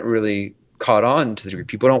haven't really caught on to the degree.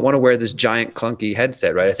 People don't want to wear this giant clunky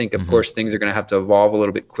headset, right? I think of course things are going to have to evolve a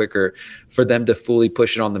little bit quicker for them to fully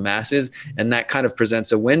push it on the masses, and that kind of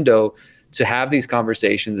presents a window to have these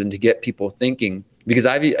conversations and to get people thinking. Because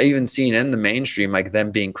I've even seen in the mainstream like them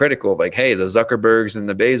being critical of like, hey, the Zuckerbergs and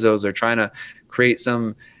the Bezos are trying to create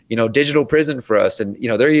some digital prison for us, and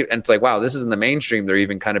and it's like, wow, this is in the mainstream. They're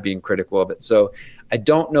even kind of being critical of it. So I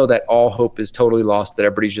don't know that all hope is totally lost, that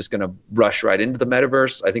everybody's just going to rush right into the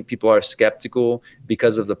metaverse. I think people are skeptical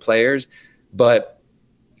because of the players, but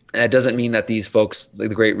that doesn't mean that these folks, like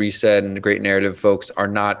the Great Reset and the Great Narrative folks, are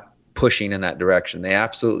not pushing in that direction. They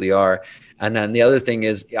absolutely are. And then the other thing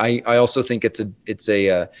is, I also think it's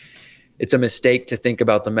a mistake to think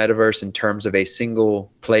about the metaverse in terms of a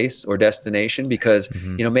single place or destination, because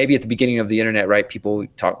maybe at the beginning of the internet, right, people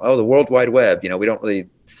talk, oh, the World Wide Web, we don't really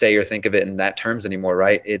say or think of it in that terms anymore,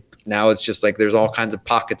 right? Now it's just like there's all kinds of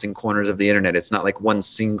pockets and corners of the internet. It's not like one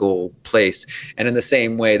single place. And in the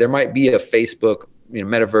same way, there might be a Facebook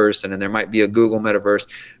metaverse, and then there might be a Google metaverse,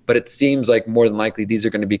 but it seems like more than likely these are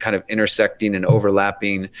going to be kind of intersecting and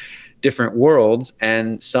overlapping different worlds,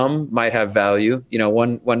 and some might have value.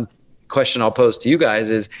 One question I'll pose to you guys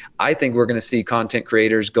is, I think we're going to see content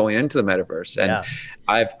creators going into the metaverse, and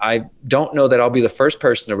I don't know that I'll be the first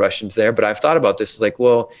person to rush into there, but I've thought about this. It's like,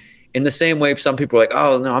 well, in the same way some people are like,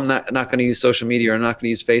 oh no, I'm not going to use social media, or I'm not going to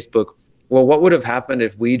use Facebook. Well, what would have happened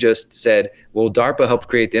if we just said, well, DARPA helped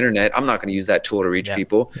create the internet, I'm not going to use that tool to reach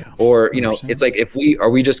people. Or, it's like, are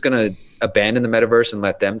we just going to abandon the metaverse and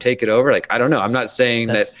let them take it over? Like, I don't know. I'm not saying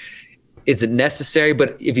that it's necessary,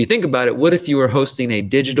 but if you think about it, what if you were hosting a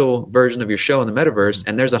digital version of your show in the metaverse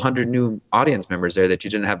and there's 100 new audience members there that you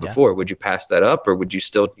didn't have before? Would you pass that up, or would you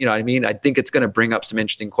still, I think it's going to bring up some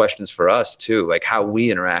interesting questions for us too, like how we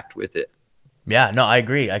interact with it. Yeah, no, I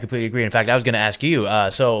agree. I completely agree. In fact, I was going to ask you.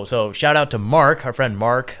 So shout out to Mark, our friend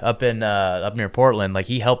Mark, up near Portland. Like,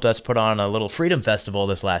 he helped us put on a little freedom festival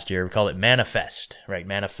this last year. We call it Manifest, right?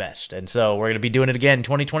 Manifest. And so we're going to be doing it again in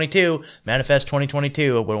 2022. Manifest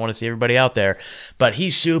 2022. We want to see everybody out there. But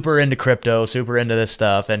he's super into crypto, super into this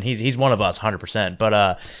stuff, and he's one of us, 100%.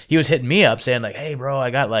 But he was hitting me up saying like, "Hey, bro,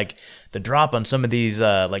 I got like the drop on some of these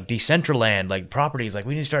like Decentraland like properties. Like,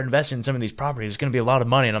 we need to start investing in some of these properties. It's going to be a lot of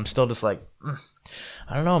money." And I'm still just like,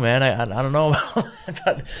 I don't know, man. I don't know.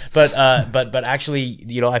 but actually,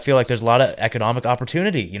 you know, I feel like there's a lot of economic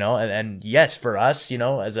opportunity, you know, and yes, for us, you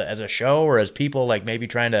know, as a show or as people like maybe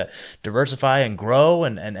trying to diversify and grow,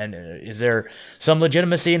 and is there some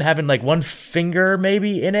legitimacy in having like one finger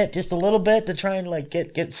maybe in it, just a little bit, to try and like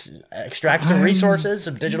extract some resources,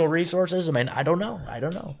 some digital resources? I mean, I don't know.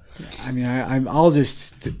 I mean, I'll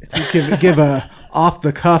just give a off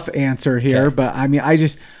the cuff answer here, okay. But I mean,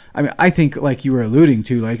 I think like you were alluding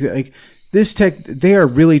to, like this tech, they are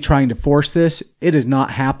really trying to force this. It has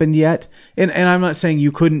not happened yet. And I'm not saying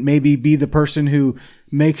you couldn't maybe be the person who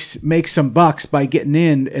makes some bucks by getting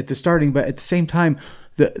in at the starting, but at the same time,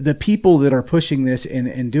 the people that are pushing this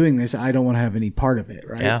and doing this, I don't want to have any part of it,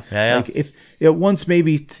 right? Yeah. Like if once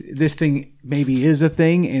maybe this thing maybe is a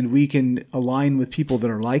thing and we can align with people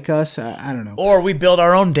that are like us, I don't know. Or we build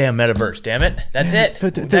our own damn metaverse, damn it. That's it.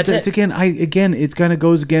 But that's it. Again, it kind of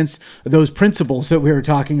goes against those principles that we were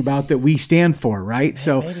talking about that we stand for, right?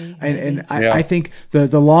 So, maybe. I think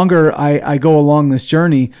the longer I go along this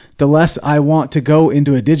journey, the less I want to go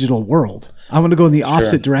into a digital world. I want to go in the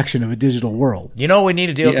opposite direction of a digital world. You know what we need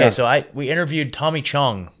to do? Okay, so we interviewed Tommy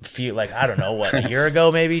Chong a year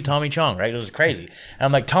ago maybe, Tommy Chong, right? It was crazy. And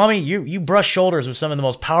I'm like, Tommy, you brush shoulders with some of the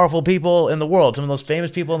most powerful people in the world, some of the most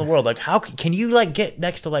famous people in the world. Like, how can you like get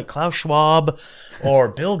next to like Klaus Schwab or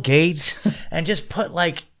Bill Gates and just put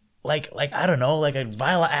like I don't know, like a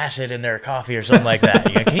vial of acid in their coffee or something like that?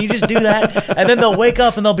 Can you just do that? And then they'll wake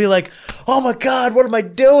up and they'll be like, "Oh my God, what am I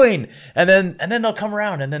doing?" And then they'll come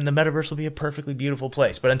around, and then the metaverse will be a perfectly beautiful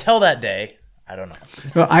place. But until that day, I don't know.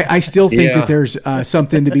 Well, I still think that there's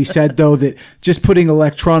something to be said, though, that just putting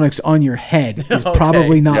electronics on your head is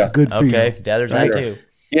probably not good for you. Okay, yeah, there's that too.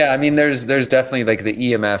 Yeah, I mean, there's definitely like the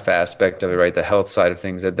EMF aspect of it, right? The health side of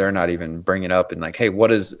things that they're not even bringing up, and like, hey, what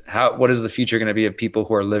is the future going to be of people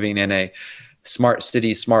who are living in a smart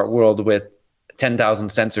city, smart world with 10,000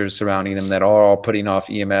 sensors surrounding them that are all putting off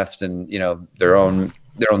EMFs and, you know, their own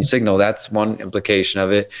signal? That's one implication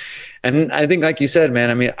of it. And I think, like you said, man,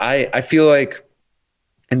 I mean, I feel like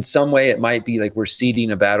in some way it might be like we're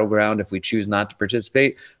seeding a battleground if we choose not to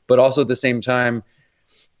participate, but also at the same time,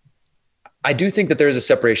 I do think that there's a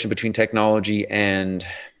separation between technology and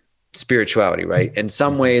spirituality, right? In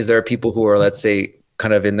some ways, there are people who are, let's say,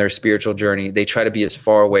 kind of in their spiritual journey, they try to be as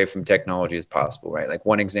far away from technology as possible, right? Like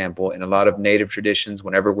one example, in a lot of native traditions,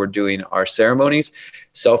 whenever we're doing our ceremonies,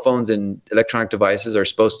 cell phones and electronic devices are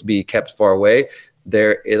supposed to be kept far away.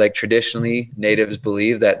 They're like traditionally, natives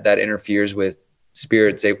believe that interferes with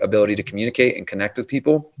spirit's ability to communicate and connect with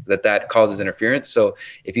people, that causes interference. So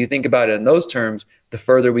if you think about it in those terms, the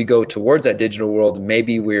further we go towards that digital world,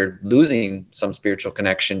 maybe we're losing some spiritual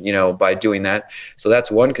connection, you know, by doing that. So that's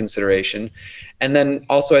one consideration. And then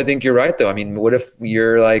also, I think you're right, though. I mean, what if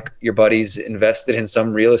you're like your buddy's invested in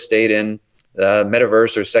some real estate in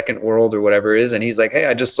metaverse or second world or whatever it is, and he's like, hey,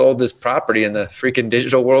 I just sold this property in the freaking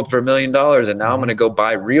digital world for $1 million, and now I'm going to go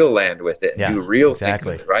buy real land with it and do real things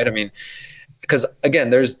with it, right? I mean, because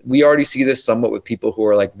again, we already see this somewhat with people who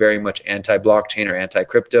are like very much anti-blockchain or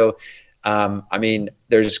anti-crypto. I mean,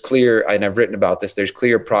 there's clear, and I've written about this, there's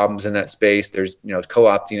clear problems in that space. There's, you know,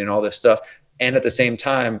 co-opting and all this stuff. And at the same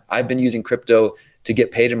time, I've been using crypto to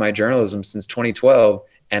get paid in my journalism since 2012.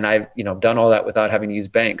 And I've, you know, done all that without having to use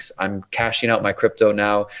banks. I'm cashing out my crypto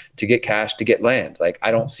now to get cash to get land. Like,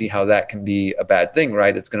 I don't see how that can be a bad thing,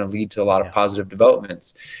 right? It's going to lead to a lot of positive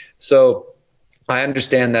developments. So I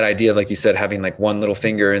understand that idea, like you said, having like one little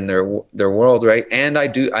finger in their world, right? And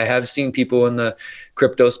I have seen people in the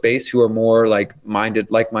crypto space who are more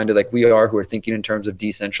like-minded like we are, who are thinking in terms of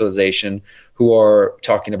decentralization, who are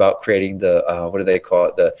talking about creating the, what do they call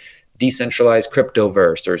it? The decentralized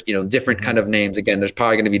cryptoverse, or, you know, different kind of names. Again, there's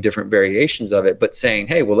probably going to be different variations of it, but saying,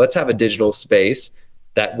 hey, well, let's have a digital space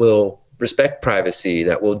that will respect privacy,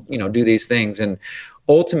 that will, you know, do these things. And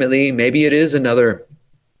ultimately, maybe it is another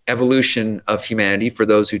evolution of humanity for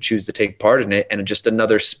those who choose to take part in it, and just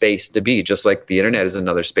another space to be, just like the internet is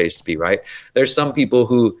another space to be, right? There's some people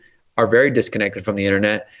who are very disconnected from the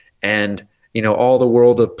internet, and all the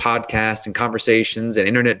world of podcasts and conversations and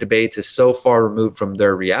internet debates is so far removed from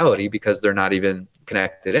their reality because they're not even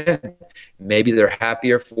connected in. Maybe they're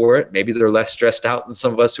happier for it. Maybe they're less stressed out than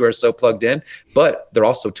some of us who are so plugged in, but they're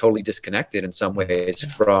also totally disconnected in some ways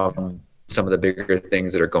from some of the bigger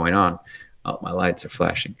things that are going on. Oh, my lights are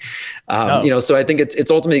flashing. So I think it's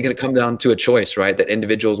ultimately going to come down to a choice, right? That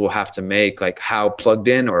individuals will have to make, like, how plugged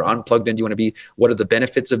in or unplugged in do you want to be? What are the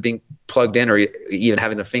benefits of being plugged in or even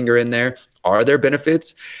having a finger in there? Are there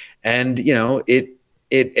benefits? And,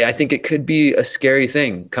 I think it could be a scary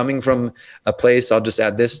thing coming from a place. I'll just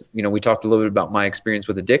add this, we talked a little bit about my experience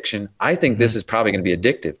with addiction. I think this is probably going to be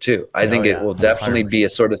addictive too. I think it will definitely be a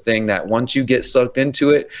sort of thing that once you get sucked into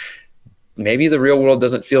it, maybe the real world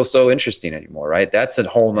doesn't feel so interesting anymore, right? That's a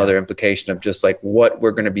whole nother implication of just like what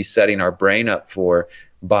we're going to be setting our brain up for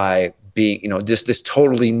by being, just this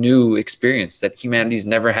totally new experience that humanity's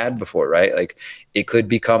never had before, right? Like it could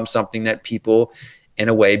become something that people in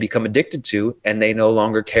a way become addicted to, and they no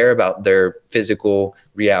longer care about their physical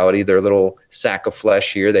reality, their little sack of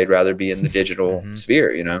flesh here. They'd rather be in the digital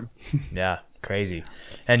sphere, Yeah. Crazy.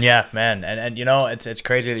 And yeah, man. And it's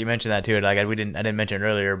crazy that you mentioned that too. Like I didn't mention it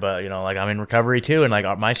earlier, but like I'm in recovery too. And like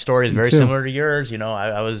my story is very similar to yours.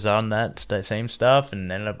 I was on that same stuff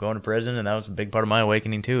and ended up going to prison. And that was a big part of my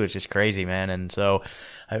awakening too. It's just crazy, man. And so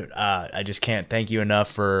I just can't thank you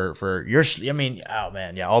enough for your, oh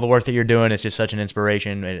man. Yeah. All the work that you're doing is just such an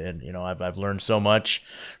inspiration. And I've learned so much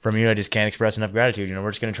from you. I just can't express enough gratitude.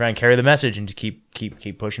 We're just going to try and carry the message and just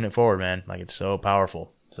keep pushing it forward, man. Like it's so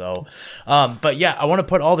powerful. So, but yeah, I want to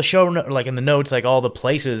put all the show, like in the notes, like all the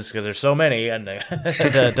places, because there's so many, and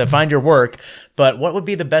to find your work. But what would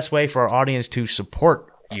be the best way for our audience to support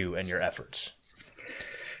you and your efforts?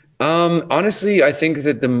 Honestly, I think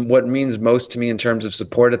that what means most to me in terms of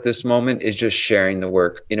support at this moment is just sharing the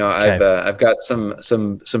work. I've got some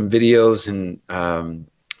videos and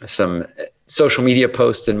some social media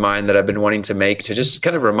posts in mind that I've been wanting to make to just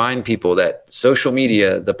kind of remind people that social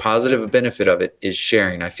media, the positive benefit of it is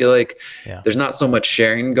sharing. I feel like there's not so much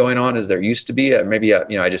sharing going on as there used to be. Maybe,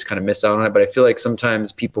 I just kind of miss out on it, but I feel like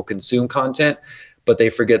sometimes people consume content, but they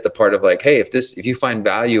forget the part of like, hey, if you find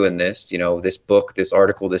value in this, this book, this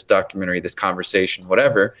article, this documentary, this conversation,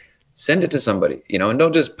 whatever, send it to somebody, and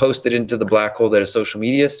don't just post it into the black hole that is social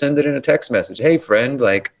media. Send it in a text message. Hey friend,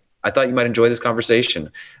 like, I thought you might enjoy this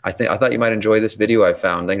conversation. I thought you might enjoy this video I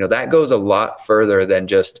found. That goes a lot further than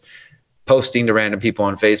just posting to random people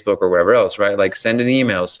on Facebook or wherever else, right? Like send an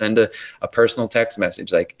email, send a personal text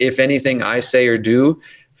message. Like if anything I say or do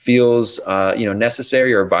feels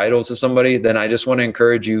necessary or vital to somebody, then I just want to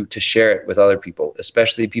encourage you to share it with other people,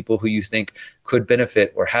 especially people who you think could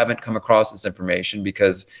benefit or haven't come across this information,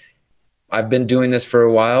 because I've been doing this for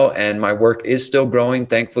a while and my work is still growing.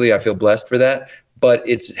 Thankfully, I feel blessed for that. But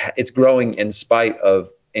it's growing in spite of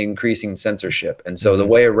increasing censorship. And so the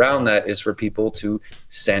way around that is for people to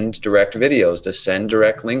send direct videos, to send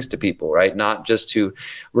direct links to people, right? Not just to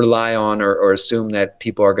rely on or assume that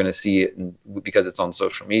people are going to see it because it's on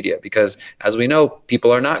social media. Because as we know,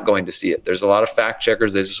 people are not going to see it. There's a lot of fact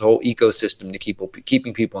checkers. There's this whole ecosystem to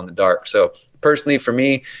keeping people in the dark. So personally, for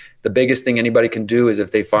me, the biggest thing anybody can do is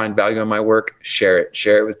if they find value in my work, share it.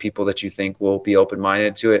 Share it with people that you think will be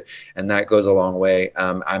open-minded to it. And that goes a long way.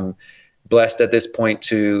 I'm blessed at this point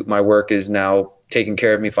to my work is now taking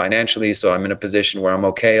care of me financially. So I'm in a position where I'm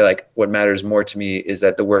okay. Like what matters more to me is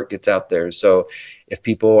that the work gets out there. So if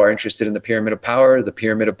people are interested in the Pyramid of Power,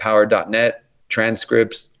 thepyramidofpower.net,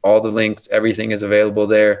 transcripts, all the links, everything is available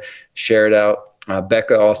there. Share it out.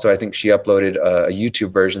 Becca also, I think she uploaded a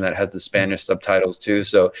YouTube version that has the Spanish subtitles too.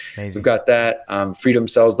 So We've got that.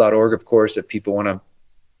 Freedomcells.org, of course, if people want to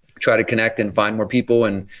try to connect and find more people.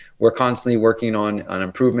 And we're constantly working on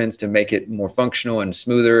improvements to make it more functional and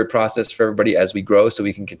smoother process for everybody as we grow, so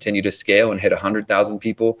we can continue to scale and hit 100,000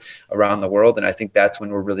 people around the world. And I think that's when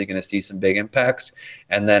we're really going to see some big impacts.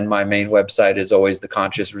 And then my main website is always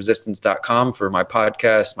theconsciousresistance.com for my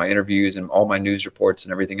podcasts, my interviews, and all my news reports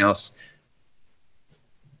and everything else.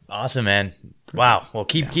 Awesome, man. Wow. Well,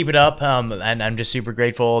 keep it up. And I'm just super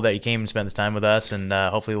grateful that you came and spent this time with us, and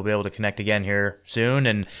hopefully we'll be able to connect again here soon.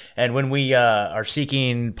 And when we are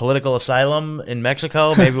seeking political asylum in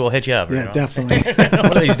Mexico, maybe we'll hit you up. Yeah, definitely.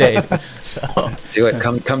 One of these days. So. Do it.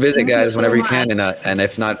 Come visit, guys, whenever you can. And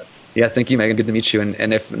if not, yeah, thank you, Megan. Good to meet you.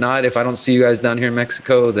 And if not, if I don't see you guys down here in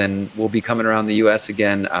Mexico, then we'll be coming around the U.S.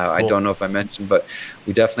 again. Cool. I don't know if I mentioned, but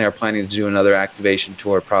we definitely are planning to do another activation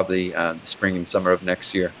tour probably the spring and summer of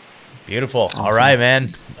next year. Beautiful. Awesome. All right, man.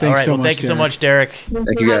 Thanks all right. So well, much, thank you so much, Derek.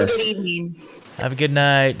 Thank you, guys. Have a good evening. Have a good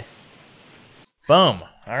night. Boom.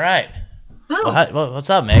 All right. Oh. Well, what's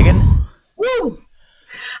up, Megan? Woo.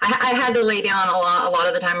 I had to lay down a lot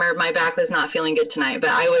of the time. My back was not feeling good tonight, but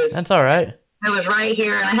That's all right. I was right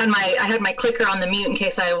here, and I had my clicker on the mute in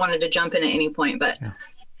case I wanted to jump in at any point. But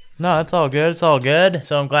no, it's all good. It's all good.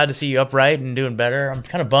 So I'm glad to see you upright and doing better. I'm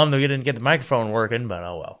kind of bummed that we didn't get the microphone working, but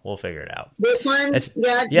oh well, we'll figure it out. This one,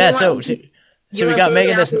 yeah. So we got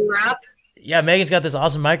Megan this. Wrap? Yeah, Megan's got this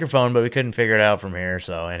awesome microphone, but we couldn't figure it out from here.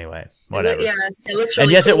 So anyway, whatever. Yeah, it looks really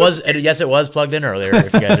and yes, cool. it was plugged in earlier.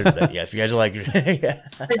 If you guys are like, yeah.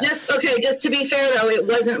 Just to be fair though, it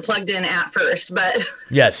wasn't plugged in at first, but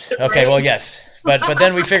yes. Okay. Well, yes. But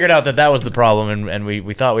then we figured out that was the problem, and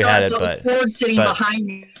we thought we had it. But Ford sitting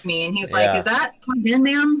behind me, and he's like, "Is that plugged in,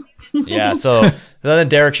 ma'am?" Yeah. So then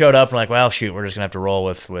Derek showed up, and like, well, shoot, we're just gonna have to roll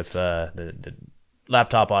with the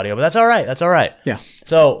laptop audio, but that's all right. That's all right. Yeah.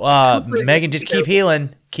 So Megan, just keep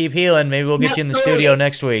healing. Keep healing. Maybe we'll get you in the studio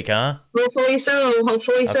next week, huh? Hopefully so.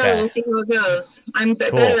 Okay. We'll see how it goes. I'm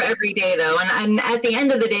better every day, though, and at the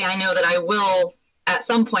end of the day, I know that I will, at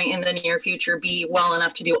some point in the near future, be well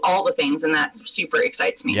enough to do all the things, and that super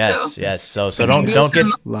excites me. Yes. So don't get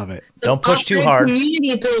love it. Don't push too hard.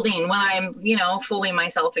 Community building when I'm fully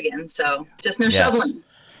myself again. So just no shoveling.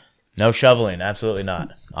 No shoveling. Absolutely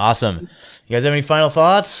not. Awesome. You guys have any final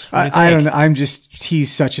thoughts? I don't know.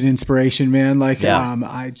 He's such an inspiration, man. Like,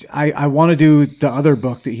 I want to do the other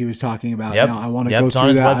book that he was talking about. Yep. Now. I want to go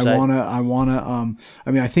through that. Website.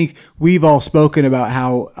 I think we've all spoken about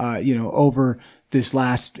how, over this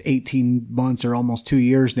last 18 months or almost 2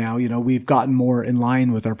 years now, we've gotten more in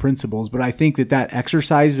line with our principles. But I think that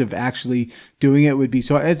exercise of actually doing it would be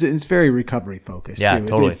it's very recovery focused. Yeah, too.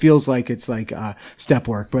 totally. It feels like it's like step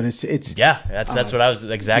work, but it's that's what I was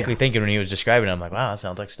exactly thinking when he was describing it. I'm like, wow, that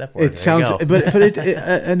sounds like step work. It sounds, but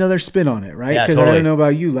another spin on it, right? Yeah, Because totally. I don't know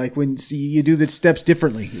about you, like when you do the steps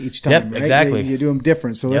differently each time. Yep, right? exactly. You do them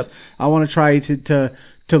different. So I want to try to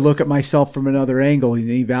look at myself from another angle and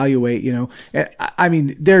evaluate, I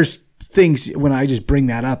mean, there's things when I just bring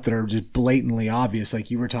that up that are just blatantly obvious.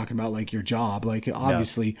 Like you were talking about, like your job, like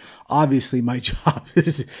obviously my job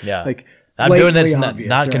is like, I'm doing this obvious,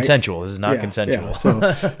 not right? consensual. This is not consensual.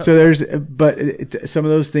 Yeah. So there's, but some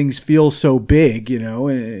of those things feel so big,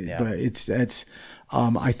 but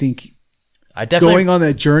I think I definitely going on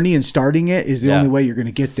that journey and starting it is the only way you're going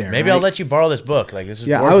to get there. Maybe right? I'll let you borrow this book. Like this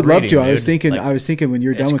is I worth would love reading, to. dude. I was thinking when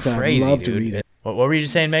you're done with that, crazy, I'd love to dude. read it. What were you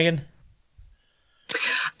just saying, Megan?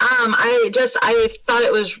 I thought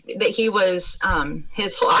it was that he was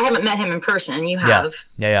I haven't met him in person. You have.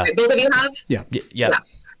 Yeah. Right, both of you have? Yeah.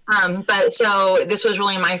 But so this was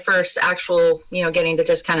really my first actual, getting to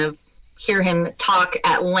just kind of hear him talk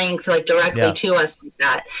at length, like directly to us like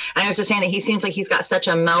that. And I was just saying that he seems like he's got such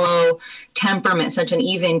a mellow temperament, such an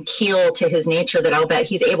even keel to his nature that I'll bet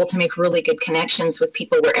he's able to make really good connections with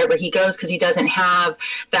people wherever he goes, because he doesn't have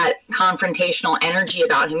that confrontational energy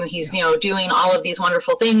about him. He's, doing all of these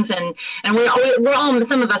wonderful things, and we're all,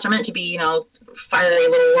 some of us are meant to be, fiery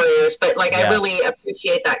little warriors, but I really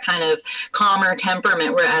appreciate that kind of calmer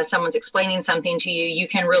temperament, where as someone's explaining something to you, you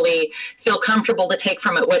can really feel comfortable to take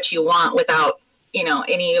from it what you want without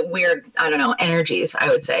any weird energies, I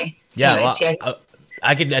would say.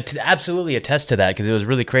 I could absolutely attest to that, because it was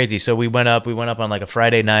really crazy. So we went up on like a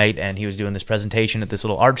Friday night, and he was doing this presentation at this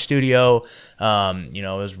little art studio.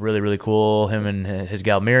 It was really, really cool. Him and his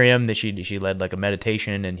gal Miriam, that she led like a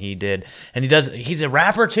meditation, and he's a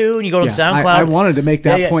rapper too. And you go to SoundCloud. I wanted to make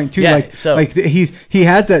that point too. He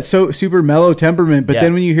has that super mellow temperament, but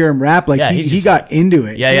then when you hear him rap, he got into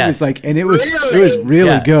it. He was like, and it was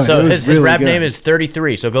really good. So his rap name is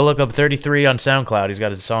 33. So go look up 33 on SoundCloud. He's got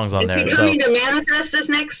his songs on there. Is he coming to Manifest this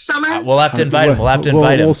next summer? We'll have to invite him.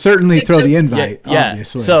 We'll certainly throw the invite.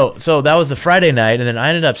 Obviously. So that was the Friday night, and then I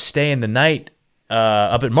ended up staying the night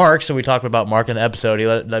up at Mark's. So we talked about Mark in the episode. He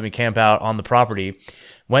let me camp out on the property.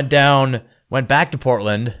 Went back to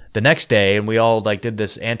Portland the next day, and we all did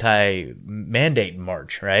this anti-mandate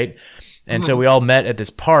march, right? And so we all met at this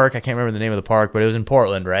park. I can't remember the name of the park, but it was in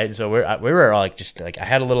Portland, right? And so we were all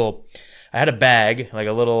I had a bag, a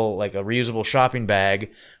reusable shopping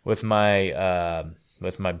bag with my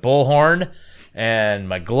bullhorn and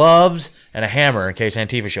my gloves and a hammer in case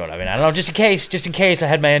Antifa showed up. I mean, I don't know, just in case I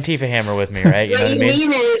had my Antifa hammer with me, right? You know what I mean? What you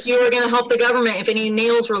mean is you were going to help the government if any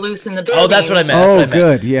nails were loose in the building. Oh, that's what I meant.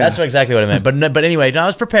 Good, yeah. That's exactly what I meant. But anyway, I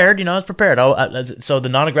was prepared. So the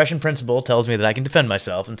non-aggression principle tells me that I can defend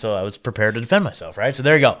myself, and so I was prepared to defend myself, right? So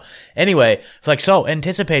there you go. Anyway, it's so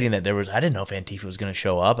anticipating that I didn't know if Antifa was going to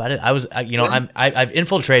show up. I've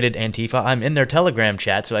infiltrated Antifa. I'm in their Telegram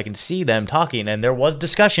chat, so I can see them talking, and there was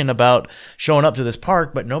discussion about showing showing up to this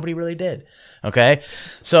park, but nobody really did. Okay.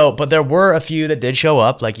 So, but there were a few that did show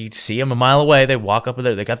up. Like, you'd see them a mile away. They walk up with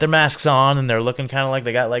they got their masks on, and they're looking kind of like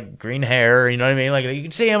they got like green hair. You know what I mean? Like, you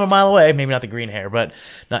can see them a mile away. Maybe not the green hair, but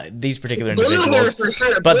not these particular individuals. For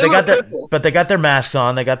sure. But they got their masks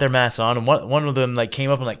on. They got their masks on, and one of them like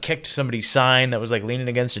came up and like kicked somebody's sign that was like leaning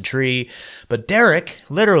against a tree. But Derek,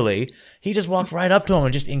 literally, he just walked right up to him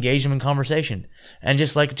and just engaged him in conversation, and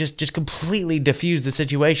just completely diffused the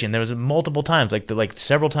situation. There was multiple times, like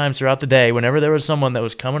several times throughout the day, whenever there was someone that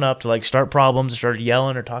was coming up to like start problems or started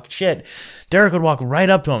yelling or talking shit, Derek would walk right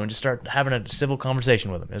up to him and just start having a civil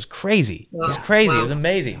conversation with him. It was crazy. It was crazy. It was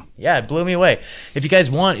amazing. Yeah, it blew me away. If you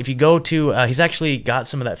guys want, if you go to, he's actually got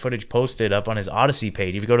some of that footage posted up on his Odyssey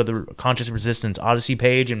page. If you go to the Conscious Resistance Odyssey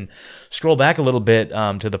page and scroll back a little bit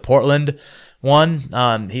to the Portland one,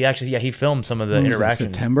 he filmed some of the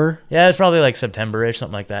interactions. September? Yeah, it's probably like September-ish,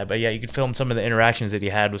 something like that. But yeah, you could film some of the interactions that he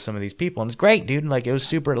had with some of these people, and it's great, dude. Like, it was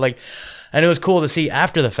super, like, and it was cool to see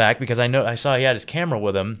after the fact, because I saw he had his camera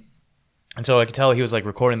with him, and so I could tell he was like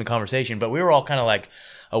recording the conversation. But we were all kind of like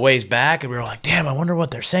a ways back, and we were like, damn, I wonder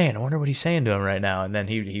what they're saying. I wonder what he's saying to him right now. And then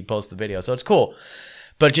he posted the video, so it's cool.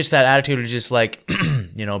 But just that attitude of just like,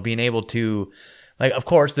 you know, being able to, like, of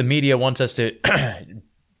course, the media wants us to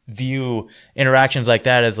view interactions like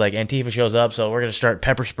that as like Antifa shows up, so we're gonna start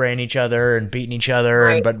pepper spraying each other and beating each other.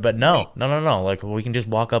 Right. But no. Like, we can just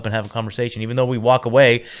walk up and have a conversation. Even though we walk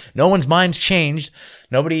away, no one's mind's changed.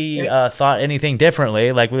 Nobody thought anything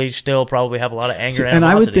differently. Like, we still probably have a lot of anger and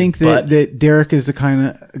I would think that Derek is the kind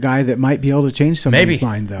of guy that might be able to change somebody's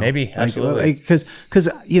mind, though. Maybe, absolutely. Because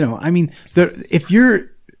you know, I mean, if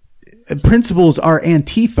your principles are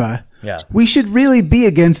Antifa, yeah, we should really be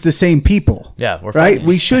against the same people. Yeah, we're right. fighting.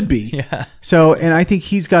 We should be. Yeah. So, and I think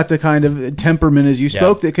he's got the kind of temperament, as you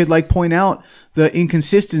spoke, that could like point out the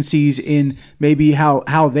inconsistencies in maybe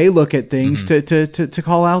how they look at things, to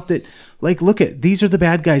call out that, like, look at, these are the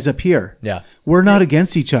bad guys up here. Yeah, we're not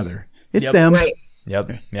against each other. It's them. Right.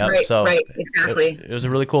 Yep. Right, so right. Exactly. It was a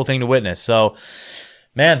really cool thing to witness. So,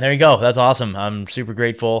 man, there you go. That's awesome. I'm super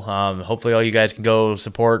grateful. Hopefully all you guys can go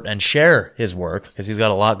support and share his work, because he's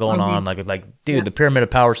got a lot going on. Like, dude, the Pyramid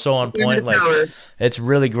of Power is so on point. Like, it's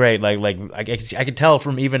really great. Like I could tell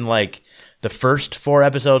from even like the first 4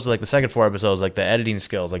 episodes, like the second 4 episodes, like the editing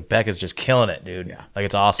skills, like Becca's just killing it, dude. Yeah. Like,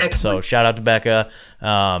 it's awesome. Excellent. So shout out to Becca.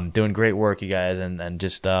 Doing great work, you guys. And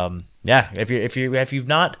just, if you've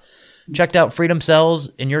not checked out Freedom Cells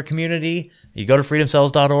in your community, you go to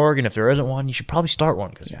freedomcells.org, and if there isn't one, you should probably start one,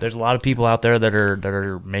 because there's a lot of people out there that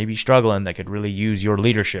are maybe struggling that could really use your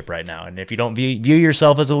leadership right now. And if you don't view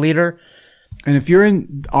yourself as a leader, and if you're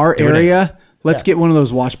in our area, let's get one of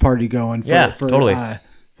those watch party going. For totally.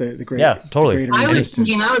 The great, totally. I was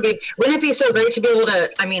thinking wouldn't it be so great to be able to,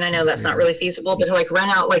 I mean, I know that's not really feasible, but to like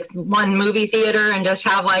rent out like one movie theater and just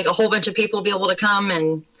have like a whole bunch of people be able to come,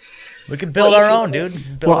 and we could build our own,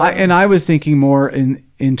 dude. I was thinking more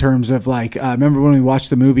in terms of like, remember when we watched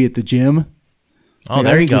the movie at the gym? Oh,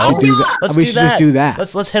 there you go. We should just do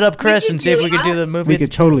that. Let's hit up Chris and see if we could do the movie. We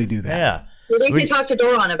could totally do that. Yeah. Well, they can talk to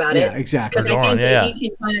Doron about it. Yeah, exactly. Because I think that he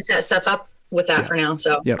can kind of set stuff up with that for now.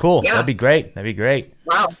 So cool. Yeah. That'd be great.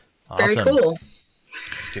 Wow. Awesome. Very cool.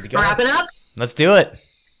 Good to go. Wrapping up. Let's do it.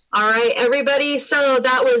 All right, everybody. So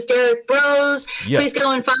that was Derek Broze. Yep. Please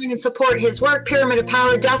go and find and support his work, Pyramid of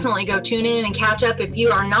Power. Definitely go tune in and catch up if you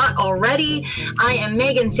are not already. I am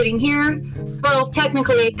Megan, sitting here, well,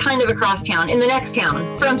 technically kind of across town, in the next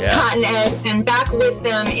town from Scott and Ed, and back with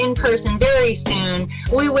them in person very soon.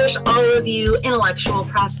 We wish all of you intellectual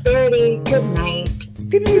prosperity. Good night.